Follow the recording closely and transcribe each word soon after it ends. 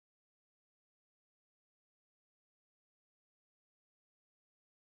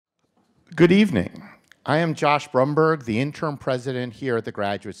Good evening. I am Josh Brumberg, the interim president here at the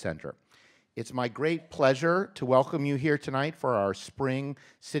Graduate Center. It's my great pleasure to welcome you here tonight for our spring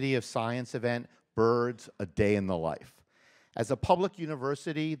City of Science event, Birds, A Day in the Life. As a public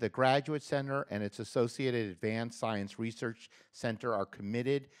university, the Graduate Center and its associated Advanced Science Research Center are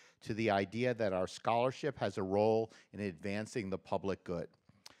committed to the idea that our scholarship has a role in advancing the public good.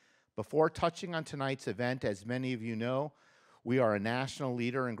 Before touching on tonight's event, as many of you know, we are a national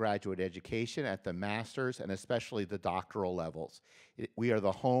leader in graduate education at the master's and especially the doctoral levels. We are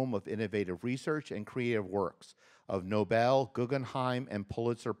the home of innovative research and creative works of Nobel, Guggenheim, and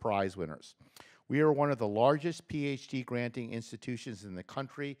Pulitzer Prize winners. We are one of the largest PhD granting institutions in the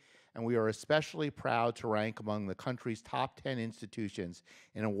country, and we are especially proud to rank among the country's top 10 institutions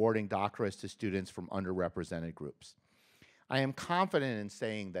in awarding doctorates to students from underrepresented groups. I am confident in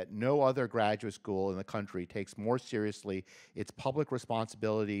saying that no other graduate school in the country takes more seriously its public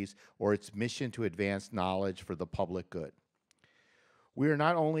responsibilities or its mission to advance knowledge for the public good. We are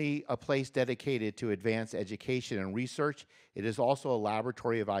not only a place dedicated to advanced education and research, it is also a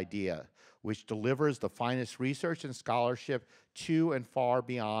laboratory of idea, which delivers the finest research and scholarship to and far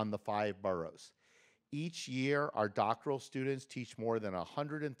beyond the 5 boroughs. Each year, our doctoral students teach more than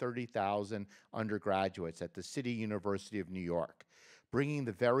 130,000 undergraduates at the City University of New York, bringing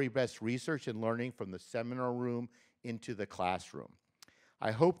the very best research and learning from the seminar room into the classroom.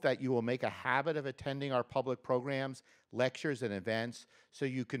 I hope that you will make a habit of attending our public programs, lectures, and events so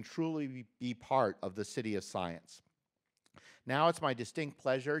you can truly be part of the City of Science. Now it's my distinct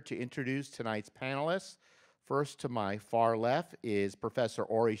pleasure to introduce tonight's panelists. First, to my far left is Professor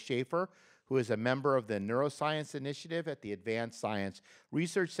Orie Shafer, who is a member of the Neuroscience Initiative at the Advanced Science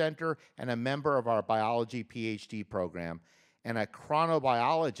Research Center and a member of our biology PhD program, and a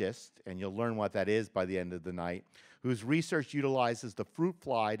chronobiologist, and you'll learn what that is by the end of the night, whose research utilizes the fruit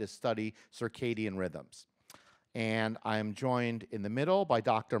fly to study circadian rhythms. And I am joined in the middle by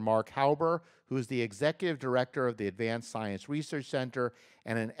Dr. Mark Hauber, who is the Executive Director of the Advanced Science Research Center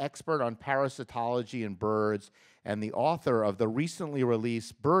and an expert on parasitology in birds, and the author of the recently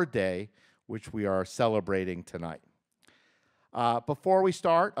released Bird Day, which we are celebrating tonight. Before we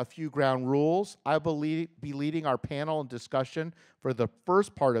start, a few ground rules. I will be leading our panel and discussion for the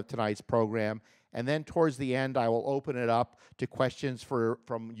first part of tonight's program, and then towards the end, I will open it up to questions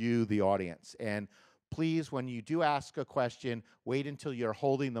from you, the audience. And please, when you do ask a question, wait until you're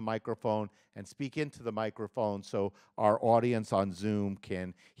holding the microphone and speak into the microphone so our audience on Zoom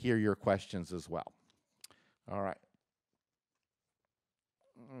can hear your questions as well. All right.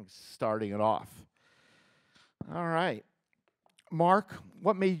 Starting it off. All right. Mark,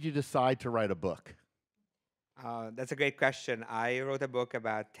 what made you decide to write a book? That's a great question. I wrote a book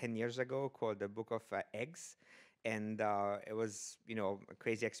about 10 years ago called The Book of Eggs. And it was, a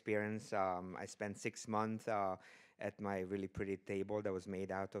crazy experience. I spent 6 months at my really pretty table that was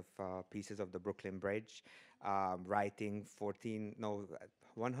made out of pieces of the Brooklyn Bridge, writing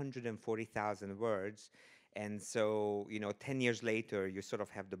 140,000 words. And so, 10 years later, you sort of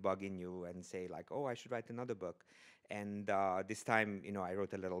have the bug in you and say like, oh, I should write another book. And this time, I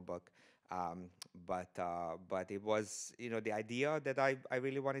wrote a little book. But it was, the idea that I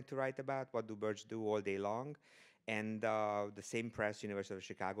really wanted to write about, what do birds do all day long? And the same press, University of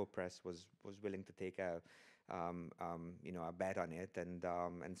Chicago Press, was willing to take a bet on it. And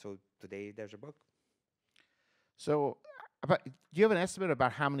so today there's a book. So do you have an estimate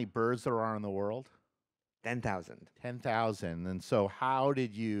about how many birds there are in the world? 10,000. 10,000. And so how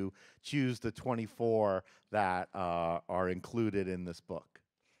did you choose the 24 that are included in this book?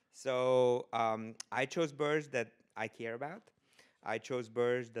 So I chose birds that I care about. I chose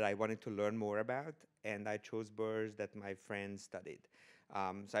birds that I wanted to learn more about. And I chose birds that my friends studied.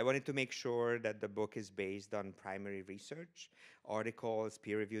 So I wanted to make sure that the book is based on primary research, articles,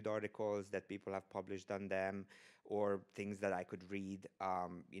 peer-reviewed articles that people have published on them, or things that I could read,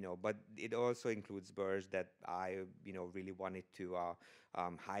 but it also includes birds that I, really wanted to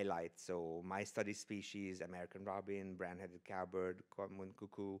highlight. So my study species, American robin, brown-headed cowbird, common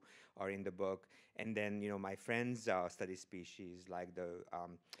cuckoo, are in the book. And then, my friends' study species like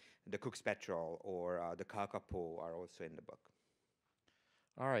the Cook's petrel or the kakapo are also in the book.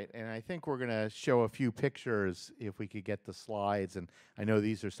 All right, and I think we're going to show a few pictures if we could get the slides. And I know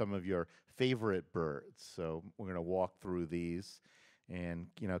these are some of your favorite birds, so we're going to walk through these and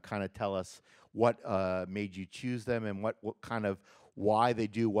kind of tell us what made you choose them and what kind of why they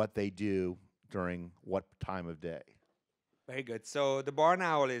do what they do during what time of day. Very good. So the barn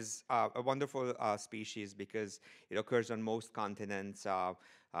owl is a wonderful species because it occurs on most continents.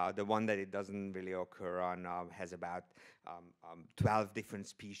 The one that it doesn't really occur on has about 12 different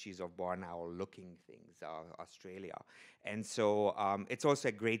species of barn owl-looking things, Australia. And so it's also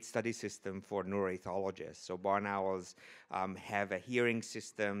a great study system for neuroethologists. So barn owls have a hearing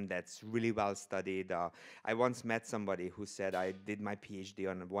system that's really well studied. I once met somebody who said, I did my PhD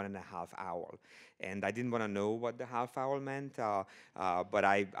on a 1.5 owl. And I didn't want to know what the half owl meant, but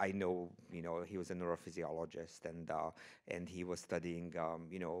I know, he was a neurophysiologist, and he was studying,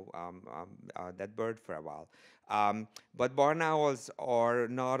 that bird for a while. But barn owls are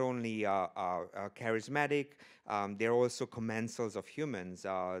not only charismatic, they're also commensals of humans.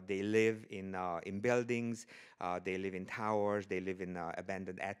 They live in buildings, they live in towers, they live in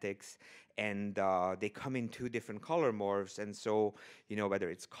abandoned attics, and they come in 2 different color morphs. And so, whether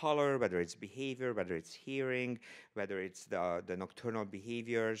it's color, whether it's behavior, whether it's hearing, whether it's the nocturnal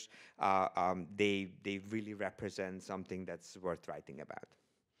behaviors, they really represent something that's worth writing about.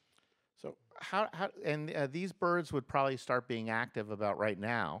 So these birds would probably start being active about right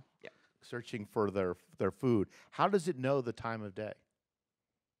now, Yeah. searching for their food. How does it know the time of day?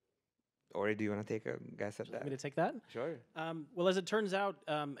 Orie, do you want to take a guess at Would you like that? me to take that? Sure. Well, as it turns out,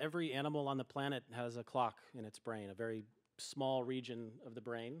 every animal on the planet has a clock in its brain, a very small region of the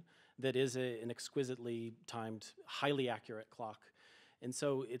brain that is an exquisitely timed, highly accurate clock. And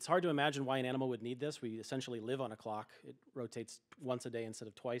so it's hard to imagine why an animal would need this. We essentially live on a clock. It rotates once a day instead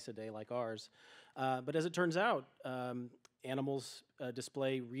of twice a day like ours. But as it turns out, animals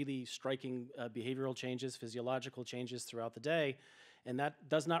display really striking behavioral changes, physiological changes throughout the day. And that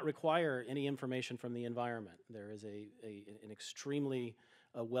does not require any information from the environment. There is an extremely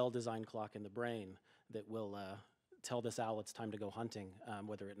well-designed clock in the brain that will tell this owl it's time to go hunting,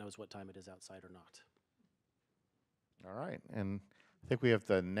 whether it knows what time it is outside or not. All right, and I think we have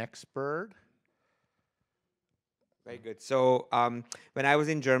the next bird. Very good. So when I was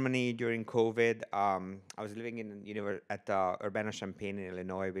in Germany during COVID, I was living at Urbana-Champaign in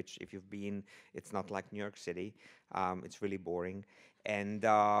Illinois, which if you've been, it's not like New York City. It's really boring. And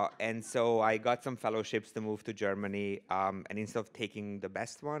so I got some fellowships to move to Germany. And instead of taking the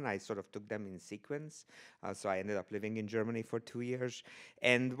best one, I sort of took them in sequence. So I ended up living in Germany for 2 years.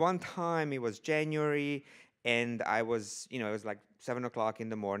 And one time it was January, and I was, it was like 7 o'clock in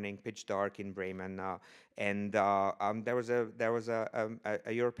the morning, pitch dark in Bremen, and there was a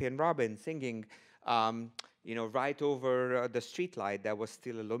European robin singing, right over the street light that was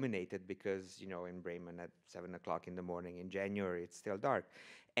still illuminated because, in Bremen at 7 o'clock in the morning in January, it's still dark,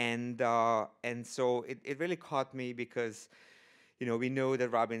 and so it really caught me because, we know that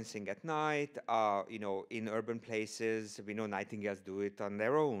robins sing at night, in urban places. We know nightingales do it on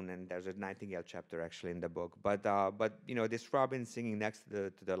their own, and there's a nightingale chapter actually in the book. But this robin singing next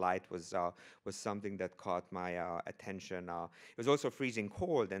to the light was something that caught my attention. It was also freezing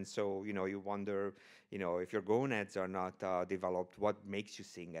cold, and so, you wonder, if your gonads are not developed, what makes you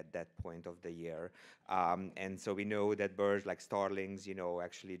sing at that point of the year? And so we know that birds like starlings,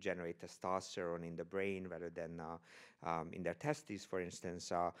 actually generate testosterone in the brain rather than in their testes, for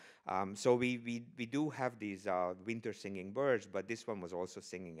instance. So we do have these winter singing birds, but this one was also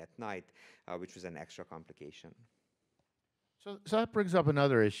singing at night, which was an extra complication. So that brings up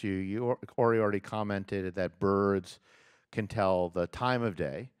another issue. Orie already commented that birds can tell the time of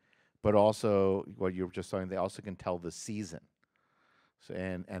day, but also what you were just saying, they also can tell the season. So,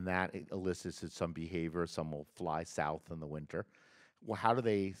 and that elicits some behavior. Some will fly south in the winter. Well, how do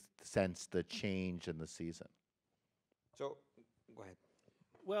they sense the change in the season? So, go ahead.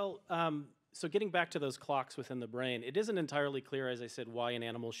 Well, so getting back to those clocks within the brain, it isn't entirely clear, as I said, why an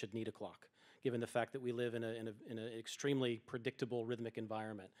animal should need a clock, given the fact that we live in an extremely predictable rhythmic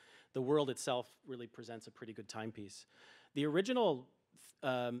environment. The world itself really presents a pretty good timepiece. The original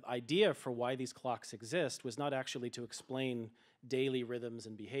idea for why these clocks exist was not actually to explain daily rhythms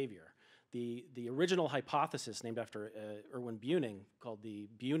and behavior. The original hypothesis, named after Erwin Buning, called the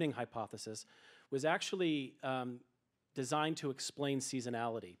Buning hypothesis, was actually designed to explain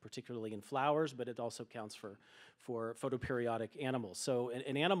seasonality, particularly in flowers, but it also counts for photoperiodic animals. So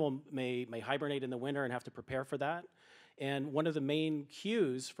an animal may hibernate in the winter and have to prepare for that. And one of the main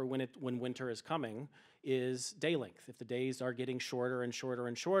cues for when winter is coming is day length. If the days are getting shorter and shorter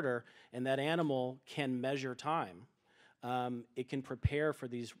and shorter, and that animal can measure time, it can prepare for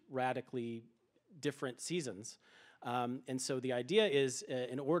these radically different seasons. And so the idea is,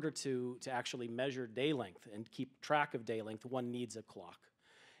 in order to actually measure day length and keep track of day length, one needs a clock.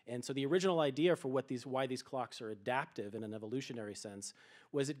 And so the original idea for why these clocks are adaptive in an evolutionary sense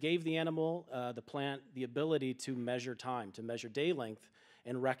was it gave the animal, the plant, the ability to measure time, to measure day length,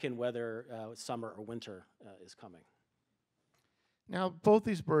 and reckon whether summer or winter is coming. Now, both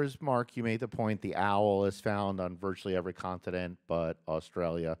these birds, Mark, you made the point the owl is found on virtually every continent but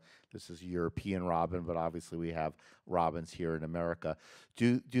Australia. This is a European robin, but obviously we have robins here in America.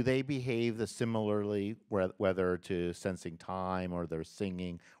 Do they behave similarly, whether to sensing time or their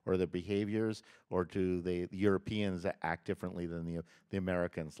singing or their behaviors, or do the Europeans act differently than the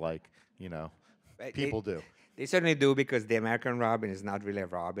Americans, like, Right, people do? They certainly do, because the American robin is not really a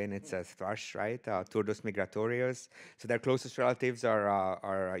robin; it's a thrush, right? Turdus migratorius. So their closest relatives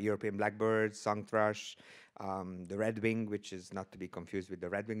are European blackbirds, song thrush, the redwing, which is not to be confused with the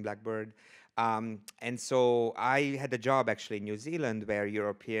red-winged blackbird. And so I had a job actually in New Zealand where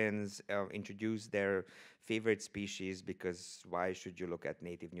Europeans introduced their favorite species, because why should you look at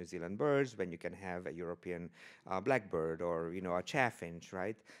native New Zealand birds when you can have a European blackbird, or a chaffinch,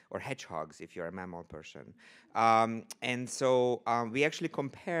 right? Or hedgehogs if you're a mammal person. And so we actually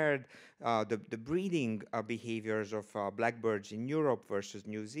compared the breeding behaviors of blackbirds in Europe versus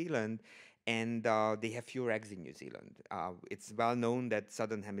New Zealand, and they have fewer eggs in New Zealand. It's well known that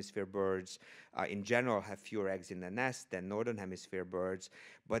southern hemisphere birds in general have fewer eggs in the nest than northern hemisphere birds,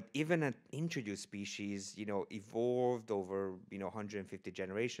 but even an introduced species, evolved over 150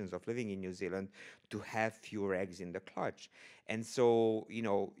 generations of living in New Zealand to have fewer eggs in the clutch. And so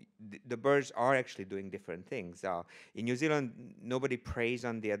the birds are actually doing different things. In New Zealand, nobody preys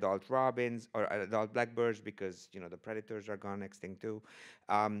on the adult robins or adult blackbirds, because the predators are gone extinct too.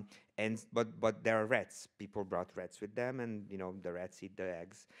 But there are rats. People brought rats with them, and the rats eat the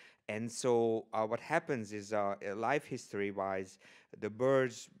eggs. And so what happens is, life history-wise, the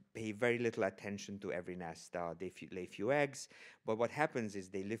birds pay very little attention to every nest. They lay few eggs, but what happens is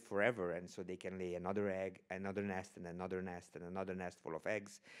they live forever, and so they can lay another egg, another nest, and another nest, and another nest full of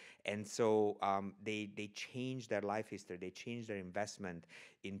eggs. And so they change their life history. They change their investment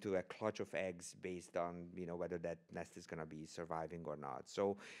into a clutch of eggs based on whether that nest is going to be surviving or not.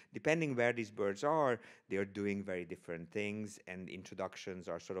 So depending where these birds are, they are doing very different things, and introductions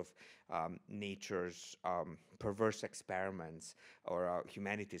are sort of nature's perverse experiments, or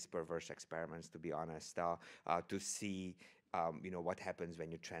humanity's perverse experiments, to be honest, to see what happens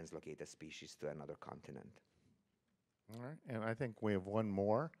when you translocate a species to another continent. All right, and I think we have one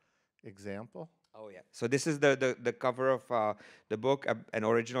more example. Oh yeah. So this is the cover of the book, an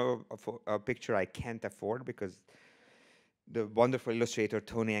original picture I can't afford, because the wonderful illustrator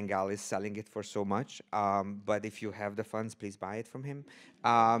Tony Angal is selling it for so much. But if you have the funds, please buy it from him.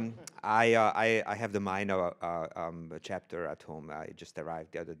 I have the minor chapter at home. I just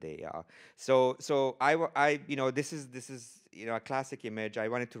arrived the other day. This is a classic image. I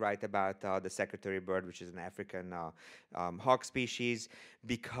wanted to write about the secretary bird, which is an African hawk species,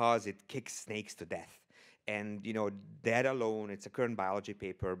 because it kicks snakes to death. And that alone, it's a current biology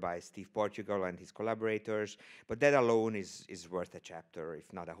paper by Steve Portugal and his collaborators, but that alone is worth a chapter,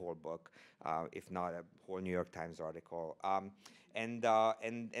 if not a whole book, if not a whole New York Times article. And so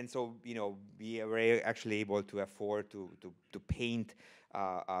we were actually able to afford to paint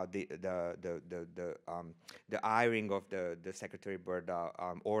the eye-ring of the secretary bird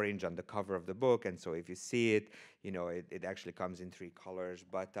orange on the cover of the book. And so if you see it, it actually comes in 3 colors.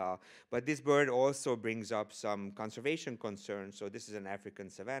 But this bird also brings up some conservation concerns. So this is an African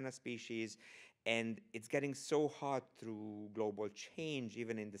savanna species, and it's getting so hot through global change,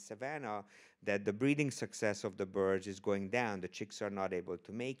 even in the savanna, that the breeding success of the birds is going down. The chicks are not able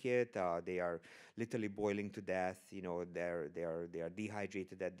to make it. They are literally boiling to death. They are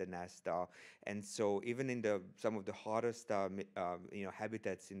dehydrated at the nest. And so even in some of the hottest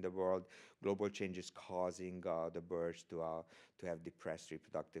habitats in the world, global change is causing the birds to have depressed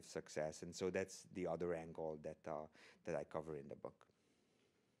reproductive success. And so that's the other angle that I cover in the book.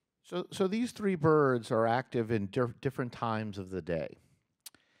 So these 3 birds are active in different times of the day.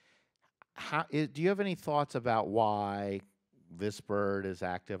 Do you have any thoughts about why this bird is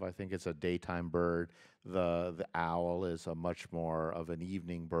active? I think it's a daytime bird. The owl is a much more of an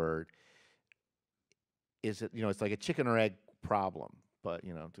evening bird. Is it, it's like a chicken or egg problem, but,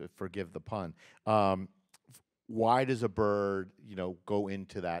 to forgive the pun. Why does a bird, go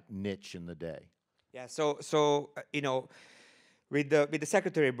into that niche in the day? Yeah, with the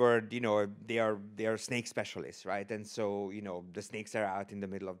secretary bird, they are snake specialists, right? And so the snakes are out in the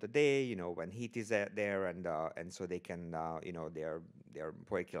middle of the day, when heat is there, and so they can they are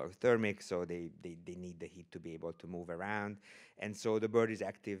poikilothermic, so they need the heat to be able to move around, and so the bird is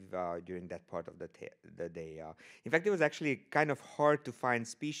active during that part of the day. In fact, it was actually kind of hard to find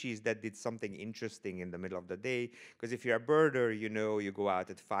species that did something interesting in the middle of the day, because if you're a birder, you go out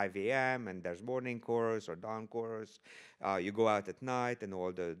at 5 a.m. and there's morning chorus or dawn chorus. You go out at night and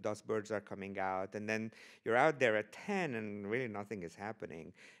all the dust birds are coming out, and then you're out there at 10 and really nothing is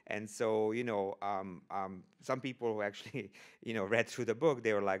happening. And so, some people who actually, read through the book,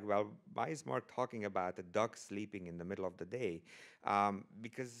 they were like, well, why is Mark talking about a duck sleeping in the middle of the day?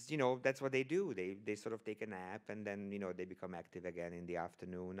 Because, that's what they do. They sort of take a nap and then, they become active again in the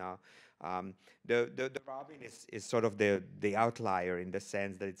afternoon. The robin is sort of the outlier in the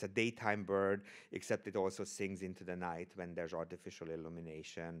sense that it's a daytime bird, except it also sings into the night when there's artificial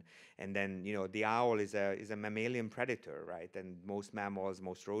illumination. And then, the owl is a mammalian predator, right? And most mammals,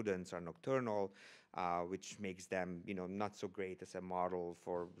 most rodents are nocturnal, which makes them, not so great as a model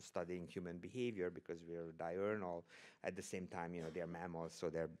for studying human behavior because we're diurnal. At the same time, they're mammals, so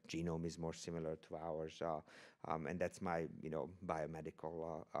their genome is more similar to ours. And that's my,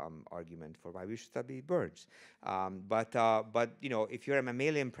 biomedical argument for why we should study birds. But if you're a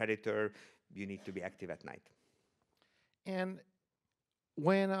mammalian predator, you need to be active at night. And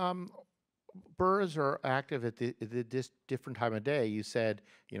when birds are active at this different time of day, you said,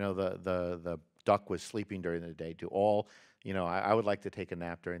 the duck was sleeping during the day. Do all, I would like to take a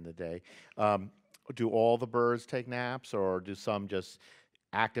nap during the day. Do all the birds take naps, or do some just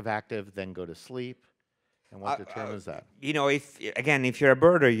active, then go to sleep? And what determines that? If you're a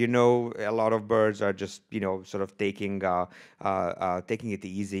birder, a lot of birds are just, sort of taking it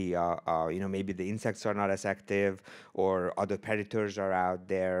easy. Maybe the insects are not as active, or other predators are out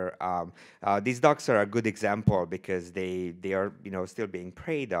there. These ducks are a good example because they are, still being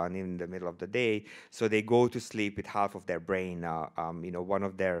preyed on in the middle of the day. So they go to sleep with half of their brain. One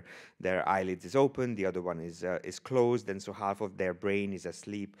of their eyelids is open, the other one is closed, and so half of their brain is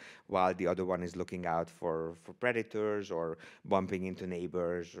asleep while the other one is looking out for predators, or bumping into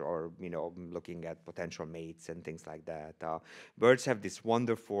neighbors, or looking at potential mates and things like that. Birds have this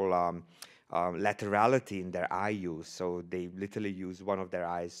wonderful laterality in their eye use, so they literally use one of their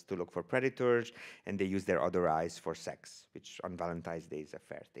eyes to look for predators, and they use their other eyes for sex, which on Valentine's Day is a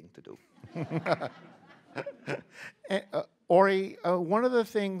fair thing to do. Orie, one of the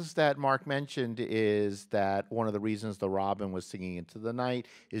things that Mark mentioned is that one of the reasons the robin was singing into the night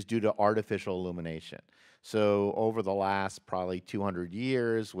is due to artificial illumination. So over the last probably 200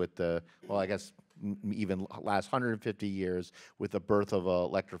 years with even last 150 years with the birth of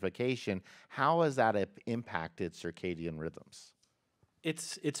electrification, how has that impacted circadian rhythms?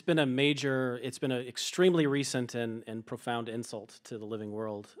 It's been an extremely recent and profound insult to the living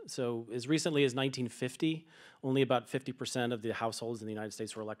world. So as recently as 1950, only about 50% of the households in the United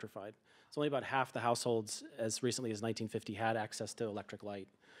States were electrified. It's only about half the households as recently as 1950 had access to electric light.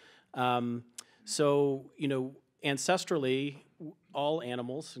 Ancestrally, all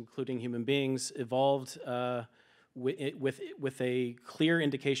animals, including human beings, evolved with a clear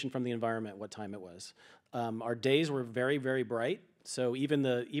indication from the environment what time it was. Our days were very, very bright. So even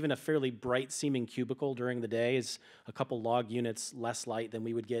a fairly bright-seeming cubicle during the day is a couple log units less light than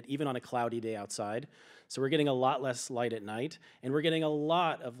we would get even on a cloudy day outside. So we're getting a lot less light at night, and we're getting a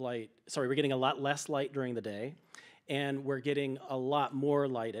lot less light during the day, and we're getting a lot more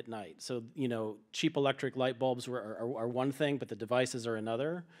light at night. So, cheap electric light bulbs are one thing, but the devices are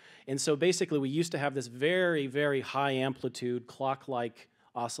another. And so basically we used to have this very, very high amplitude clock-like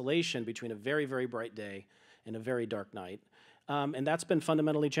oscillation between a very, very bright day and a very dark night. And that's been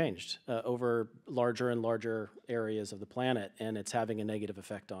fundamentally changed over larger and larger areas of the planet, and it's having a negative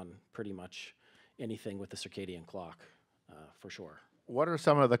effect on pretty much anything with the circadian clock, for sure. What are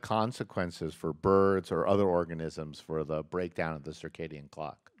some of the consequences for birds or other organisms for the breakdown of the circadian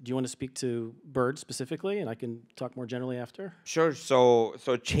clock? Do you want to speak to birds specifically, and I can talk more generally after? Sure. So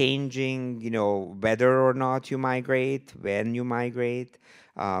changing, whether or not you migrate, when you migrate,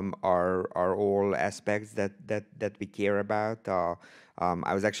 are all aspects that we care about.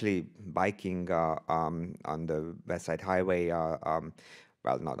 I was actually biking on the West Side Highway.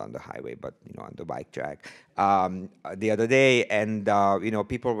 Well, not on the highway, but on the bike track the other day, and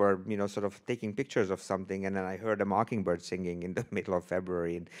people were sort of taking pictures of something, and then I heard a mockingbird singing in the middle of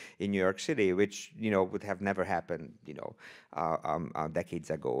February in New York City, which would have never happened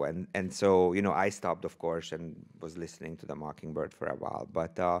decades ago, and so I stopped, of course, and was listening to the mockingbird for a while.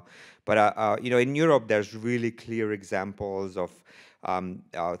 But in Europe, there's really clear examples of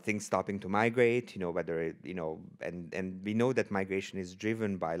things stopping to migrate, whether and we know that migration is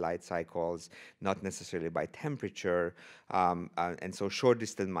driven by light cycles, not necessarily by temperature, and so short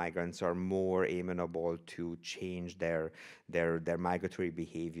distance migrants are more amenable to change their migratory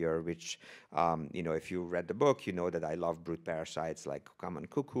behavior, which if you read the book, you know that I love brood parasites like common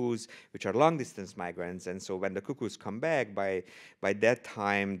cuckoos, which are long distance migrants. And so when the cuckoos come back, by that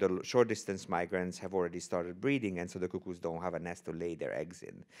time the short distance migrants have already started breeding, and so the cuckoos don't have a nest to lay their eggs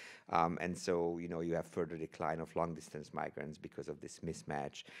in. And so you have further decline of long distance migrants because of this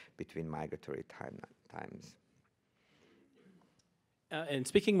mismatch between migratory times. And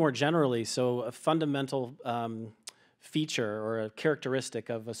speaking more generally, so a fundamental feature or a characteristic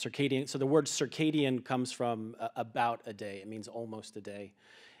of a circadian, so the word circadian comes from about a day. It means almost a day.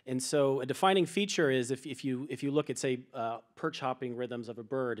 And so a defining feature is if you look at, say, perch hopping rhythms of a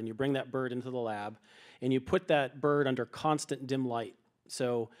bird, and you bring that bird into the lab, and you put that bird under constant dim light.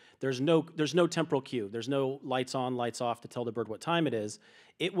 So there's no temporal cue. There's no lights on, lights off to tell the bird what time it is.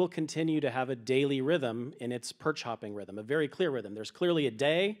 It will continue to have a daily rhythm in its perch hopping rhythm, a very clear rhythm. There's clearly a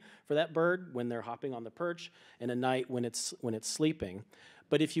day for that bird when they're hopping on the perch, and a night when it's sleeping.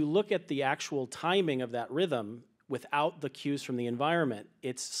 But if you look at the actual timing of that rhythm without the cues from the environment,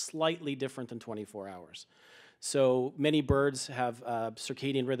 it's slightly different than 24 hours. So many birds have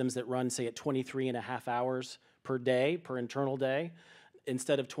circadian rhythms that run, say, at 23.5 hours per day, per internal day,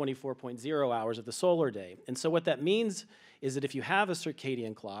 instead of 24.0 hours of the solar day. And so what that means is that if you have a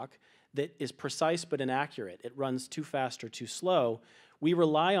circadian clock that is precise but inaccurate, it runs too fast or too slow, we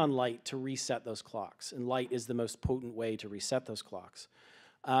rely on light to reset those clocks, and light is the most potent way to reset those clocks.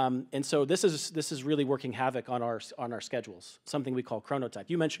 And so this is really working havoc on our schedules, something we call chronotype.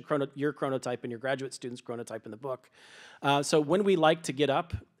 You mentioned your chronotype and your graduate students' chronotype in the book. So when we like to get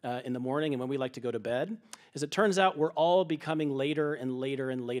up in the morning and when we like to go to bed, as it turns out, we're all becoming later and later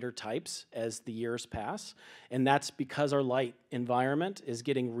and later types as the years pass, and that's because our light environment is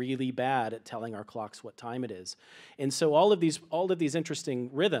getting really bad at telling our clocks what time it is. And so all of these interesting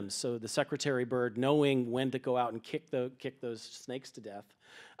rhythms, so the secretary bird knowing when to go out and kick those snakes to death,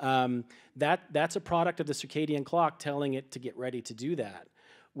 that's a product of the circadian clock telling it to get ready to do that.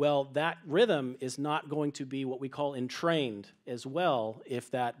 Well, that rhythm is not going to be what we call entrained as well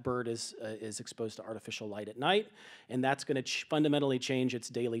if that bird is exposed to artificial light at night, and that's going to fundamentally change its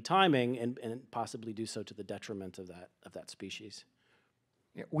daily timing and possibly do so to the detriment of that species.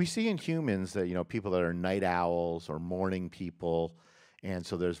 Yeah, we see in humans that people that are night owls or morning people, and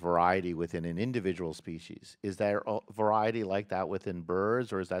so there's variety within an individual species. Is there a variety like that within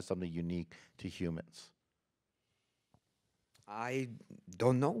birds, or is that something unique to humans? I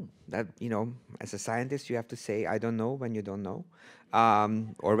don't know. That, as a scientist, you have to say, I don't know when you don't know,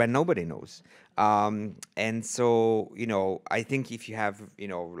 or when nobody knows. And so, I think if you have,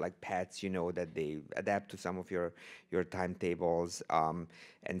 like pets, that they adapt to some of your timetables.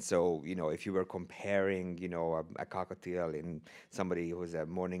 And so, if you were comparing, a cockatiel in somebody who's a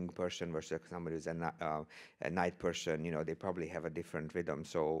morning person versus somebody who's a night person, they probably have a different rhythm.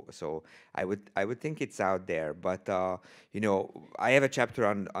 So I would think it's out there. But, I have a chapter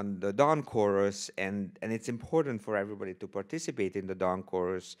on the dawn chorus, and it's important for everybody to participate in the dawn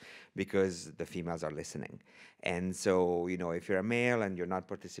chorus because the females are listening. And so, if you're a male and you're not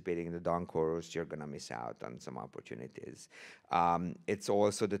participating in the dawn chorus, you're going to miss out on some opportunities. It's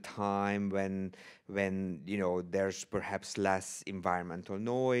also the time when there's perhaps less environmental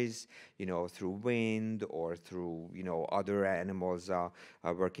noise, through wind or through, other animals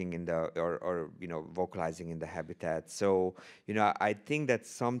working in the, or vocalizing in the habitat. So, I think that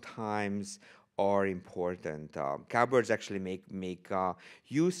sometimes are important. Cowbirds actually make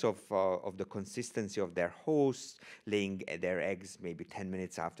use of the consistency of their hosts, laying their eggs maybe 10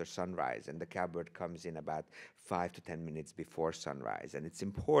 minutes after sunrise, and the cowbird comes in about 5 to 10 minutes before sunrise. And it's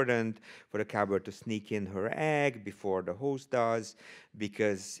important for the cowbird to sneak in her egg before the host does,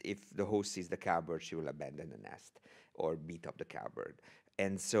 because if the host sees the cowbird, she will abandon the nest or beat up the cowbird.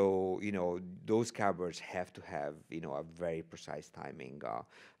 And so, those cowbirds have to have, a very precise timing.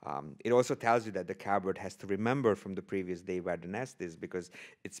 It also tells you that the cowbird has to remember from the previous day where the nest is, because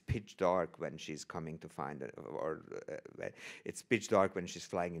it's pitch dark when she's coming to find it, or it's pitch dark when she's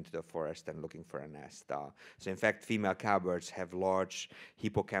flying into the forest and looking for a nest. So in fact, female cowbirds have large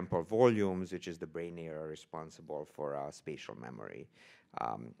hippocampal volumes, which is the brain area responsible for spatial memory.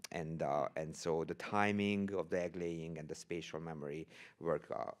 And so the timing of the egg laying and the spatial memory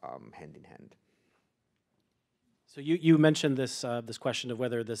work hand in hand. So you mentioned this this question of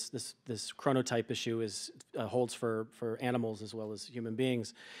whether this chronotype issue holds for animals as well as human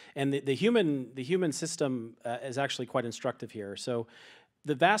beings, and the human system is actually quite instructive here. So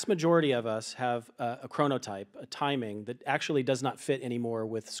the vast majority of us have a chronotype, a timing that actually does not fit anymore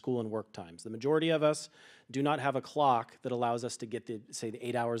with school and work times. The majority of us do not have a clock that allows us to get the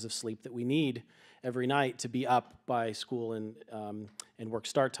 8 hours of sleep that we need every night to be up by school and work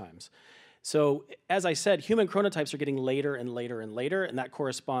start times. So as I said, human chronotypes are getting later and later and later, and that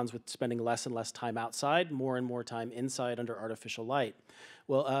corresponds with spending less and less time outside, more and more time inside under artificial light.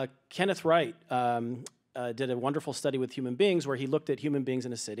 Well, Kenneth Wright did a wonderful study with human beings where he looked at human beings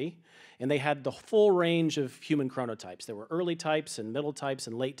in a city, and they had the full range of human chronotypes. There were early types and middle types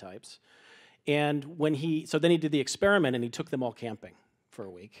and late types. And so then he did the experiment and he took them all camping for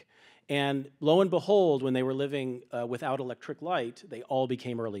a week. And lo and behold, when they were living without electric light, they all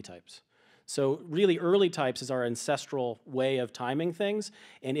became early types. So really, early types is our ancestral way of timing things,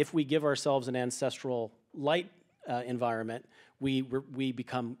 and if we give ourselves an ancestral light environment, we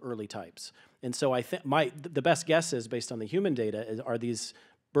become early types. And so I think the best guess is, based on the human data, are these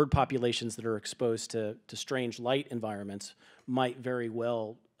bird populations that are exposed to strange light environments might very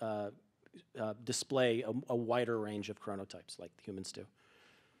well display a wider range of chronotypes like humans do.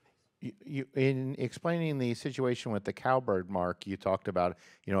 In explaining the situation with the cowbird, Mark, you talked about,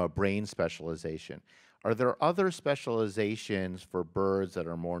 a brain specialization. Are there other specializations for birds that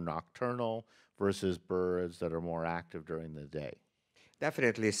are more nocturnal versus birds that are more active during the day?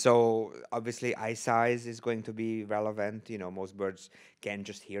 Definitely. So obviously eye size is going to be relevant. Most birds can't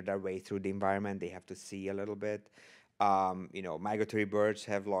just hear their way through the environment. They have to see a little bit. Migratory birds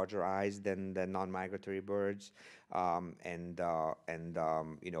have larger eyes than non-migratory birds.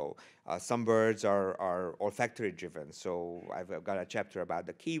 Some birds are olfactory driven. So I've got a chapter about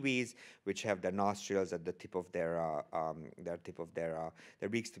the kiwis, which have their nostrils at the tip of their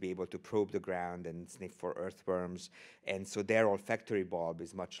beaks to be able to probe the ground and sniff for earthworms. And so their olfactory bulb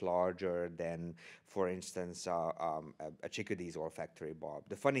is much larger than, for instance, a chickadee's olfactory bulb.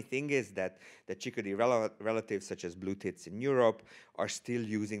 The funny thing is that the chickadee relatives, such as blue tits in Europe, are still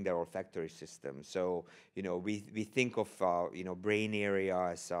using their olfactory system. So we think of brain area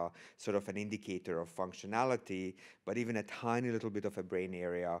as sort of an indicator of functionality, but even a tiny little bit of a brain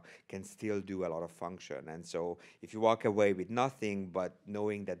area can still do a lot of function. And so if you walk away with nothing but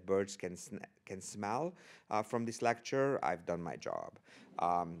knowing that birds can smell from this lecture, I've done my job.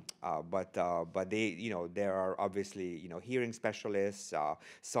 But they, there are obviously, hearing specialists,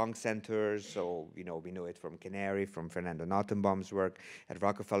 song centers. So, we know it from Canary, from Fernando Nautenbaum's work at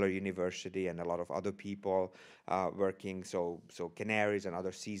Rockefeller University, and a lot of other people working. So canaries and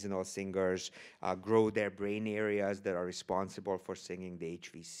other seasonal singers grow their brain areas that are responsible for singing, the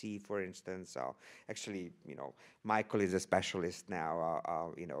HVC, for instance. Actually, Michael is a specialist now.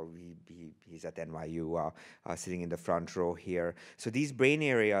 He's at NYU, sitting in the front row here. So these brain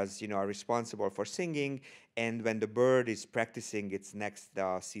areas, are responsible for singing. And when the bird is practicing its next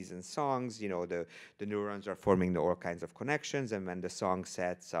season songs, the neurons are forming all kinds of connections. And when the song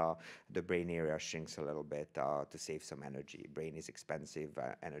sets, the brain area shrinks a little bit to save some energy. Brain is expensive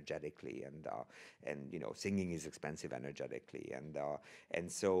energetically, and singing is expensive energetically.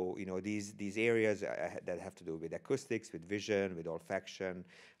 And so these areas that have to do with acoustics, with vision, with olfaction,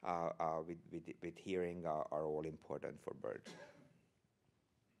 with hearing are all important for birds.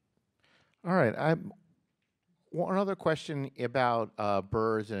 All right. One other question about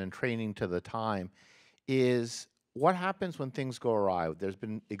birds and training to the time is, what happens when things go awry? There's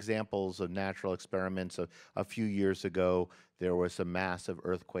been examples of natural experiments. A few years ago, there was some massive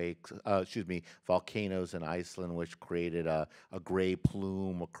volcanoes in Iceland, which created a gray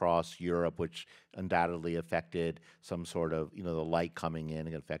plume across Europe, which undoubtedly affected some sort of, the light coming in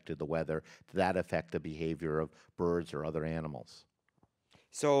and affected the weather. Did that affect the behavior of birds or other animals?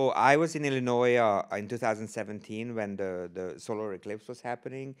 So I was in Illinois in 2017 when the solar eclipse was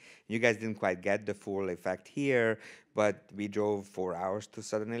happening. You guys didn't quite get the full effect here, but we drove 4 hours to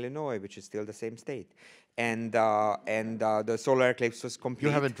southern Illinois, which is still the same state. And the solar eclipse was complete.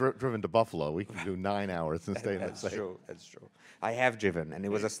 You haven't driven to Buffalo. We can do 9 hours and stay in the state. That's true. I have driven, and it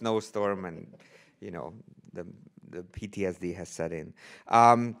was a snowstorm, and the PTSD has set in.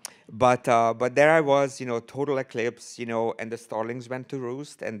 But there I was, total eclipse, and the starlings went to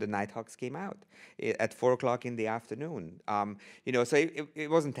roost, and the nighthawks came out at 4 o'clock in the afternoon. So it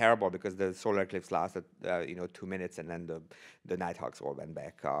wasn't terrible because the solar eclipse lasted, 2 minutes, and then the nighthawks all went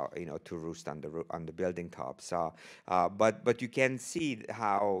back, to roost on the building tops. But you can see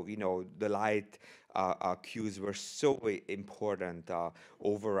how, the light cues were so important,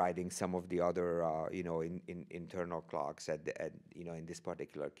 overriding some of the other, internal clocks in this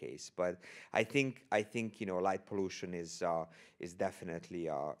particular case. But I think light pollution is definitely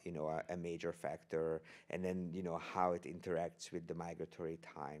a major factor, and then how it interacts with the migratory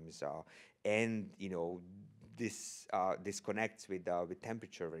times, and this connects with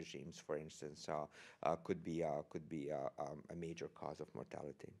temperature regimes, for instance, could be a major cause of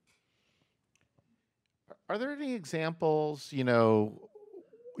mortality. Are there any examples, you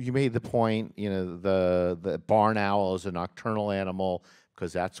made the point, the barn owl is a nocturnal animal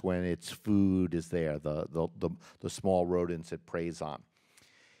because that's when its food is there, the small rodents it preys on.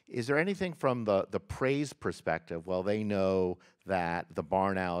 Is there anything from the prey's perspective? Well, they know that the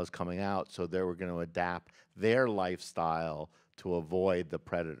barn owl is coming out, so they were going to adapt their lifestyle to avoid the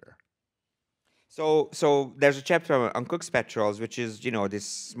predator. So there's a chapter on Cook's petrels, which is this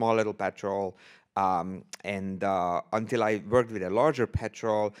small little petrel. And until I worked with a larger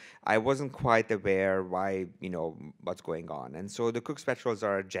petrel, I wasn't quite aware why, what's going on. And so the Cook's petrels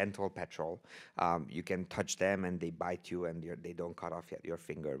are a gentle petrel. You can touch them and they bite you, and they don't cut off your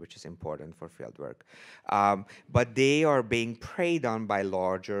finger, which is important for field work. But they are being preyed on by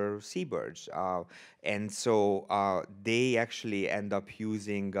larger seabirds. And so they actually end up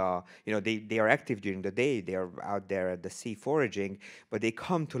using, they are active during the day. They are out there at the sea foraging, but they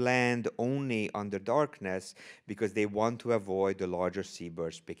come to land only under darkness because they want to avoid the larger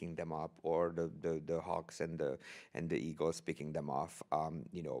seabirds picking them up, or the hawks and the eagles picking them off,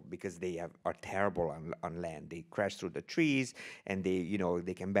 because they are terrible on land. They crash through the trees, and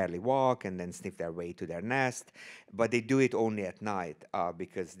they can barely walk and then sniff their way to their nest. But they do it only at night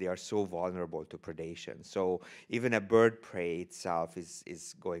because they are so vulnerable to predation. So even a bird prey itself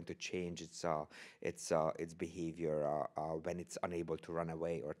is going to change its behavior when it's unable to run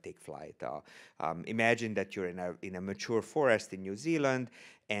away or take flight. Imagine that you're in a mature forest in New Zealand,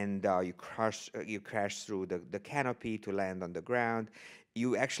 and you crash through the canopy to land on the ground.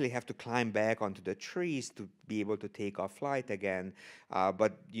 You actually have to climb back onto the trees to be able to take off flight again.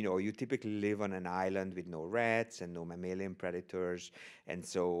 But you typically live on an island with no rats and no mammalian predators, and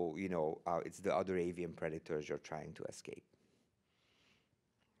so it's the other avian predators you're trying to escape.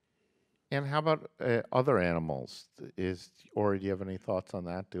 And how about other animals? Orie, do you have any thoughts on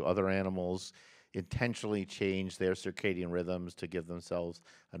that? Do other animals intentionally change their circadian rhythms to give themselves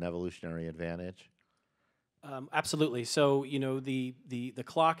an evolutionary advantage? Absolutely. So the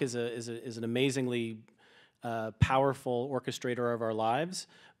clock is an amazingly powerful orchestrator of our lives,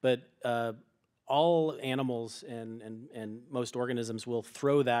 but all animals and most organisms will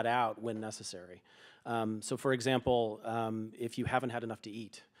throw that out when necessary. So, for example, if you haven't had enough to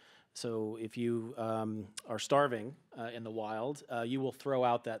eat, so if you are starving in the wild, you will throw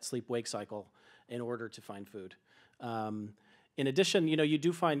out that sleep-wake cycle in order to find food. In addition, you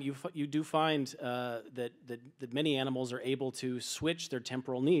do find that many animals are able to switch their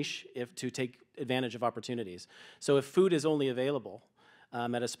temporal niche to take advantage of opportunities. So if food is only available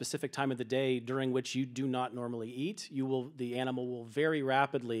at a specific time of the day during which you do not normally eat, the animal will very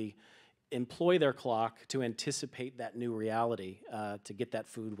rapidly employ their clock to anticipate that new reality to get that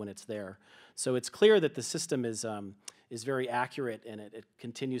food when it's there. So it's clear that the system is very accurate, and it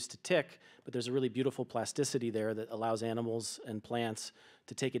continues to tick, but there's a really beautiful plasticity there that allows animals and plants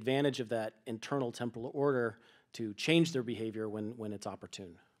to take advantage of that internal temporal order to change their behavior when it's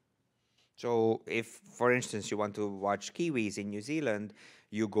opportune. So if, for instance, you want to watch kiwis in New Zealand,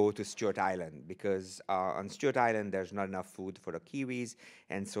 you go to Stewart Island, because on Stewart Island there's not enough food for the kiwis,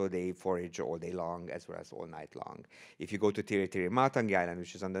 and so they forage all day long as well as all night long. If you go to Matangi Island,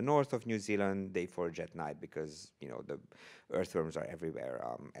 which is on the north of New Zealand, they forage at night because the earthworms are everywhere.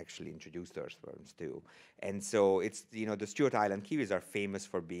 Actually introduced earthworms too, and so it's the Stewart Island kiwis are famous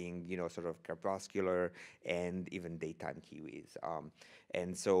for being sort of crepuscular and even daytime kiwis.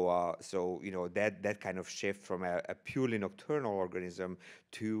 And so that kind of shift from a purely nocturnal organism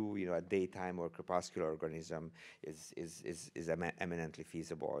to a daytime or crepuscular organism is eminently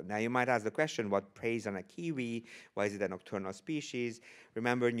feasible. Now you might ask the question, what preys on a kiwi? Why is it a nocturnal species?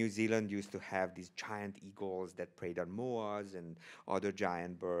 Remember, New Zealand used to have these giant eagles that preyed on moas and other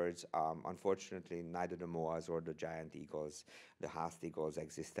giant birds. Unfortunately, neither the moas or the giant eagles, the haast eagles,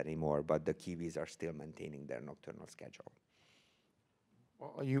 exist anymore, but the kiwis are still maintaining their nocturnal schedule.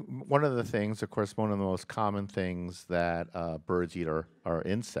 Well, one of the things, of course, one of the most common things that birds eat are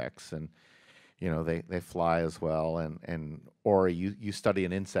insects, and they fly as well. And Orie, you study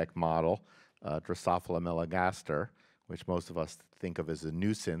an insect model, Drosophila melanogaster, which most of us think of as a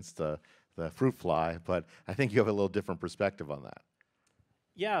nuisance, the fruit fly, but I think you have a little different perspective on that.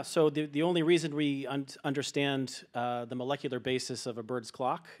 Yeah, so the only reason we understand the molecular basis of a bird's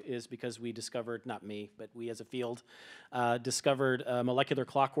clock is because we discovered, not me, but we as a field, discovered molecular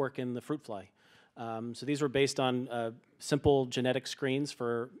clockwork in the fruit fly. So these were based on simple genetic screens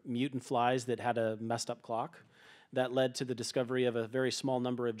for mutant flies that had a messed up clock. That led to the discovery of a very small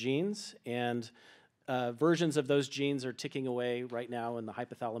number of genes, and versions of those genes are ticking away right now in the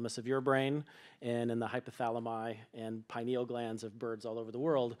hypothalamus of your brain and in the hypothalami and pineal glands of birds all over the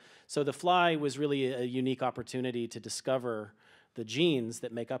world. So the fly was really a unique opportunity to discover the genes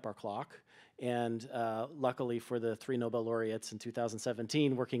that make up our clock. And luckily for the 3 Nobel laureates in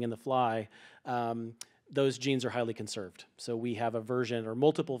 2017 working in the fly, those genes are highly conserved. So we have a version or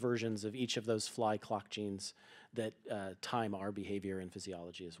multiple versions of each of those fly clock genes that time our behavior and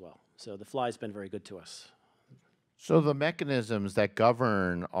physiology as well. So the fly's been very good to us. So the mechanisms that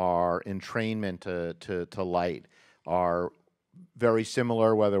govern our entrainment to light are very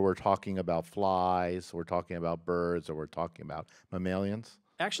similar, whether we're talking about flies, we're talking about birds, or we're talking about mammalians?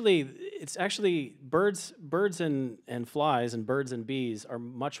 Actually, it's actually birds and flies and birds and bees are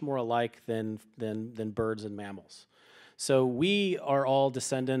much more alike than birds and mammals. So we are all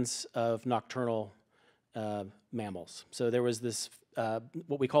descendants of nocturnal mammals. So there was this,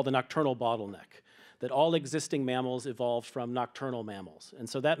 what we call the nocturnal bottleneck, that all existing mammals evolved from nocturnal mammals. And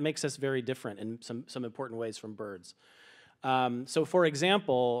so that makes us very different in some important ways from birds. So for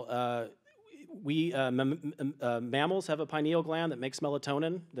example, mammals have a pineal gland that makes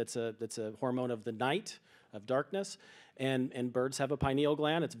melatonin, that's a hormone of the night, of darkness, and birds have a pineal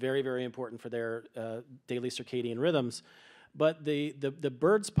gland. It's very, very important for their daily circadian rhythms. But the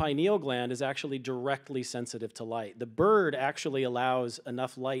bird's pineal gland is actually directly sensitive to light. The bird actually allows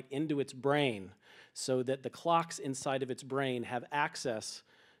enough light into its brain so that the clocks inside of its brain have access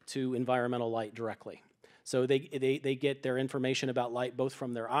to environmental light directly. So they get their information about light both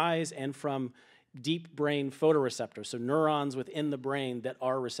from their eyes and from deep brain photoreceptors, so neurons within the brain that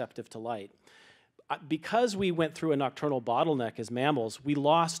are receptive to light. Because we went through a nocturnal bottleneck as mammals, we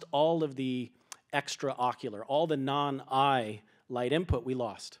lost all of the extraocular, all the non-eye light input we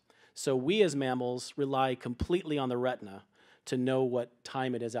lost. So we as mammals rely completely on the retina to know what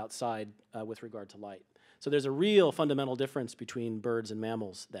time it is outside with regard to light. So there's a real fundamental difference between birds and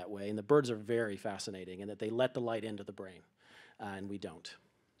mammals that way, and the birds are very fascinating in that they let the light into the brain, and we don't.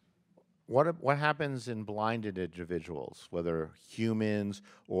 What happens in blinded individuals, whether humans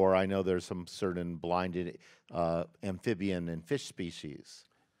or I know there's some certain blinded amphibian and fish species?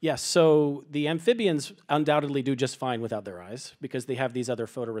 Yes, so the amphibians undoubtedly do just fine without their eyes because they have these other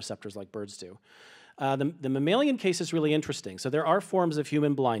photoreceptors like birds do. The mammalian case is really interesting. So there are forms of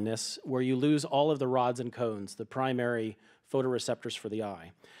human blindness where you lose all of the rods and cones, the primary photoreceptors for the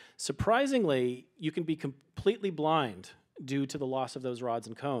eye. Surprisingly, you can be completely blind due to the loss of those rods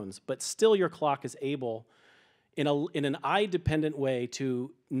and cones, but still your clock is able, in an eye-dependent way,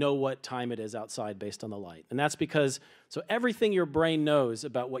 to know what time it is outside based on the light. And that's because, so everything your brain knows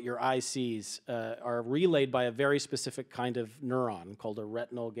about what your eye sees are relayed by a very specific kind of neuron called a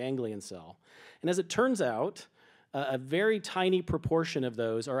retinal ganglion cell. And as it turns out, a very tiny proportion of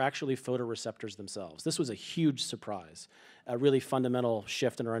those are actually photoreceptors themselves. This was a huge surprise, a really fundamental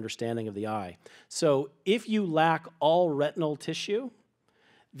shift in our understanding of the eye. So if you lack all retinal tissue,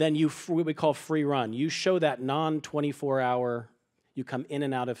 then you what we call free run. You show that non-24-hour, you come in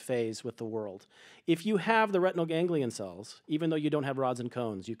and out of phase with the world. If you have the retinal ganglion cells, even though you don't have rods and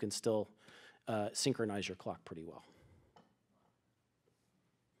cones, you can still synchronize your clock pretty well.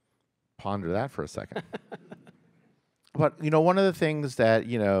 Ponder that for a second. But, you know, one of the things that,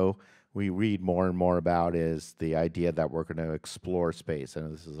 you know, we read more and more about is the idea that we're going to explore space.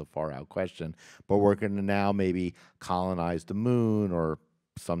 And this is a far-out question, but we're going to now maybe colonize the moon or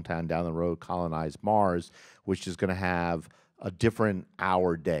sometime down the road colonize Mars, which is going to have a different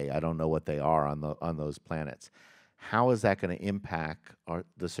hour day. I don't know what they are on those planets. How is that going to impact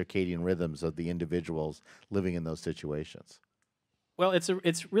the circadian rhythms of the individuals living in those situations? Well,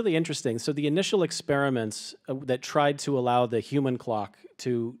 it's really interesting. So the initial experiments that tried to allow the human clock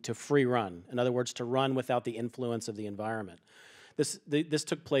to free run, in other words, to run without the influence of the environment. This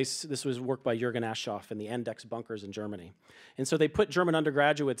took place, this was work by Jürgen Aschoff in the Endex bunkers in Germany. And so they put German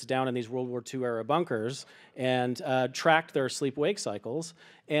undergraduates down in these World War II era bunkers and tracked their sleep-wake cycles.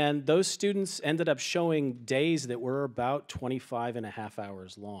 And those students ended up showing days that were about 25 and a half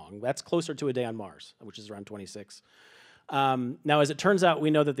hours long. That's closer to a day on Mars, which is around 26. Now, as it turns out,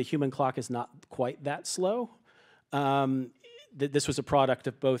 we know that the human clock is not quite that slow. This was a product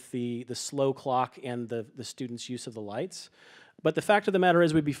of both the slow clock and the students' use of the lights. But the fact of the matter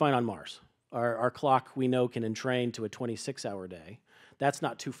is we'd be fine on Mars. Our clock, we know, can entrain to a 26-hour day. that's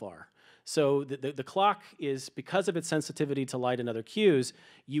not too far. So the clock is, because of its sensitivity to light and other cues,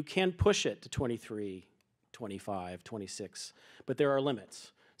 you can push it to 23, 25, 26, but there are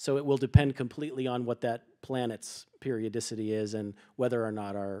limits. So it will depend completely on what that planet's periodicity is and whether or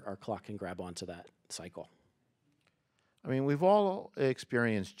not our clock can grab onto that cycle. I mean, we've all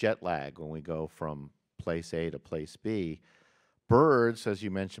experienced jet lag when we go from place A to place B. Birds, as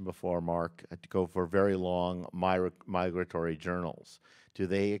you mentioned before, Mark, go for very long migratory journeys. Do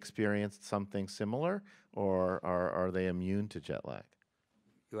they experience something similar, or are they immune to jet lag?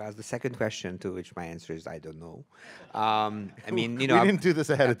 You asked the second question, to which my answer is I don't know. I mean, we didn't do this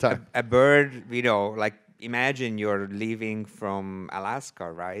ahead of time. A bird, like imagine you're leaving from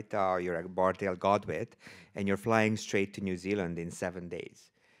Alaska, right? You're a bar-tailed godwit, and you're flying straight to New Zealand in 7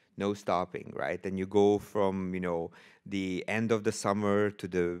 days. No stopping, right? And you go from, the end of the summer to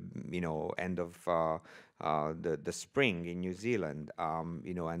the, end of the spring in New Zealand,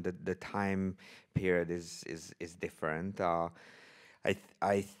 and the time period is different.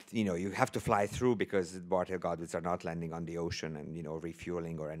 You have to fly through because bar-tailed godwits are not landing on the ocean and,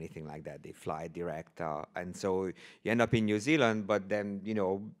 refueling or anything like that. They fly direct. And so you end up in New Zealand, but then,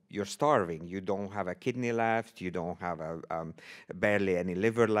 you're starving. You don't have a kidney left. You don't have barely any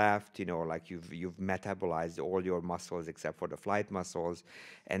liver left. Like you've metabolized all your muscles except for the flight muscles.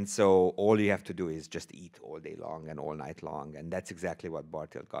 And so all you have to do is just eat all day long and all night long. And that's exactly what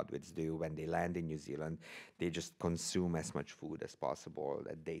bar-tailed godwits do when they land in New Zealand. They just consume as much food as possible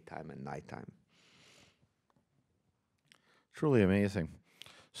at daytime and nighttime. Truly amazing.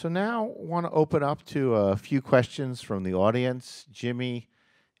 So now I want to open up to a few questions from the audience. Jimmy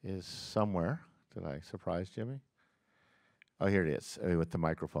is somewhere. Did I surprise Jimmy? Oh, here it is with the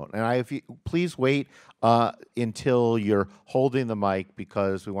microphone. And if you please wait until you're holding the mic,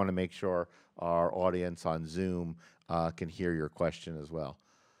 because we want to make sure our audience on Zoom can hear your question as well.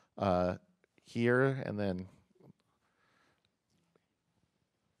 Here and then.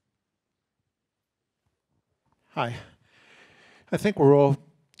 Hi. I think we're all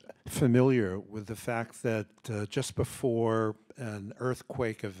familiar with the fact that just before an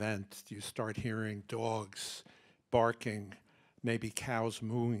earthquake event, you start hearing dogs barking, maybe cows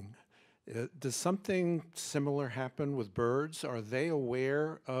mooing. Does something similar happen with birds? Are they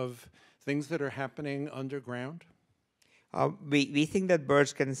aware of things that are happening underground? We think that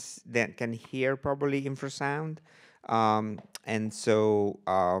birds can hear probably infrasound, and so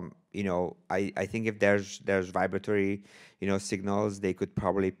I think if there's vibratory signals, they could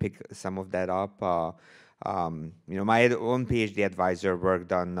probably pick some of that up. My own PhD advisor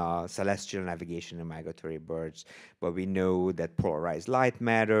worked on celestial navigation in migratory birds, but we know that polarized light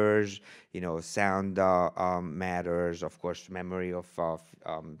matters, sound matters, of course, memory of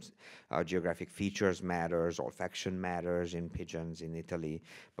geographic features matters, olfaction matters in pigeons in Italy,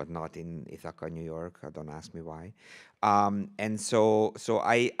 but not in Ithaca, New York. Don't ask me why. And so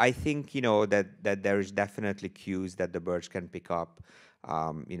I think, that there is definitely cues that the birds can pick up,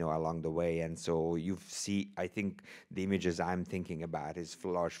 along the way. And so I think the images I'm thinking about is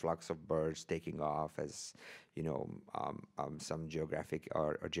large flocks of birds taking off as, some geographic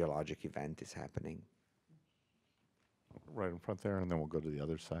or geologic event is happening. Right in front there, and then we'll go to the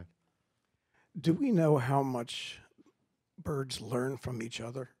other side. Do we know how much birds learn from each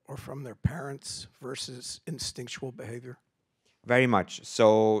other or from their parents versus instinctual behavior? Very much.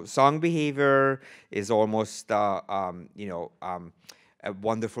 So song behavior is almost, a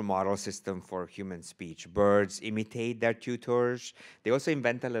wonderful model system for human speech. Birds imitate their tutors. They also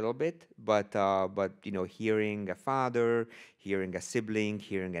invent a little bit, but hearing a father, hearing a sibling,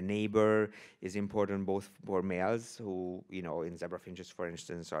 hearing a neighbor is important both for males who, in zebrafinches, for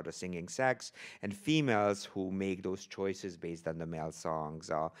instance, are the singing sex, and females who make those choices based on the male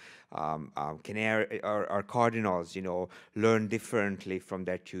songs. Canary or cardinals, learn differently from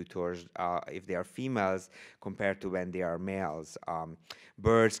their tutors if they are females compared to when they are males.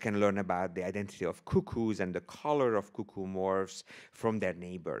 Birds can learn about the identity of cuckoos and the color of cuckoo morphs from their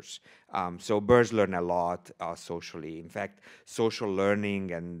neighbors. So birds learn a lot socially. In fact, social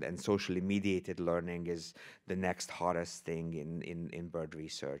learning and socially mediated learning is the next hottest thing in bird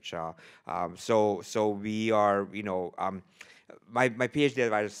research. So we are, my PhD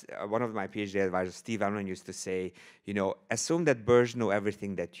advisor, one of my PhD advisors, Steve Allen, used to say, assume that birds know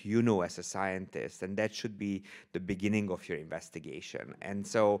everything that you know as a scientist, and that should be the beginning of your investigation. And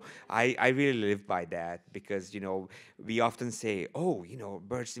so I really live by that because, we often say, oh,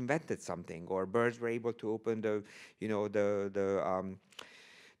 birds invented something, or birds were able to open the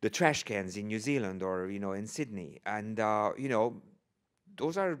trash cans in New Zealand or, in Sydney. And,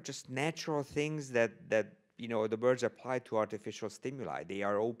 those are just natural things that the birds apply to artificial stimuli. They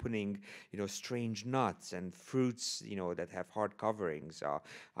are opening, strange nuts and fruits, that have hard coverings.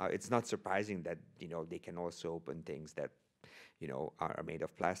 It's not surprising that, they can also open things that are made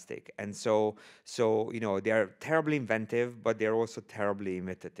of plastic. And so they're terribly inventive, but they're also terribly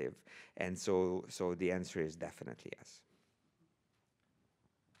imitative. And so the answer is definitely yes.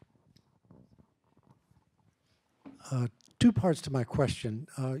 Two parts to my question.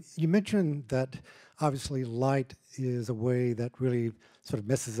 You mentioned that obviously light is a way that really sort of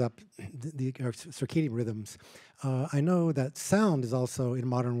messes up our circadian rhythms. I know that sound is also, in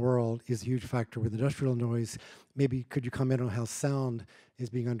modern world, is a huge factor with industrial noise. Maybe could you comment on how sound is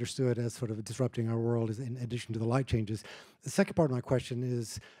being understood as sort of disrupting our world in addition to the light changes? The second part of my question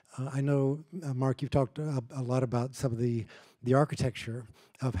is, I know, Mark, you've talked a lot about some of the architecture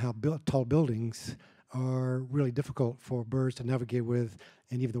of how tall buildings are really difficult for birds to navigate with,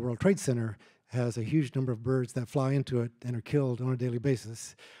 and even the World Trade Center has a huge number of birds that fly into it and are killed on a daily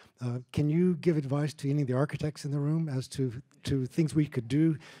basis. Can you give advice to any of the architects in the room as to things we could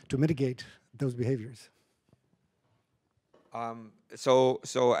do to mitigate those behaviors? So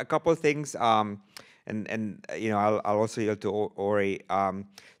a couple of things, and I'll also yield to Orie.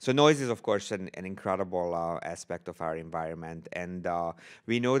 So noise is, of course, an incredible aspect of our environment, and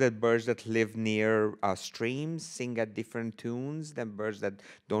we know that birds that live near streams sing at different tunes than birds that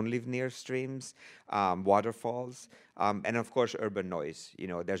don't live near streams, waterfalls, and of course urban noise.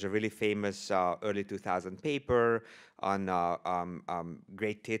 There's a really famous early 2000 paper on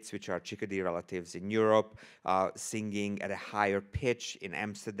great tits, which are chickadee relatives in Europe, singing at a higher pitch in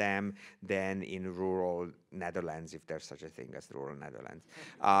Amsterdam than in rural Netherlands, if there's such a thing as rural Netherlands.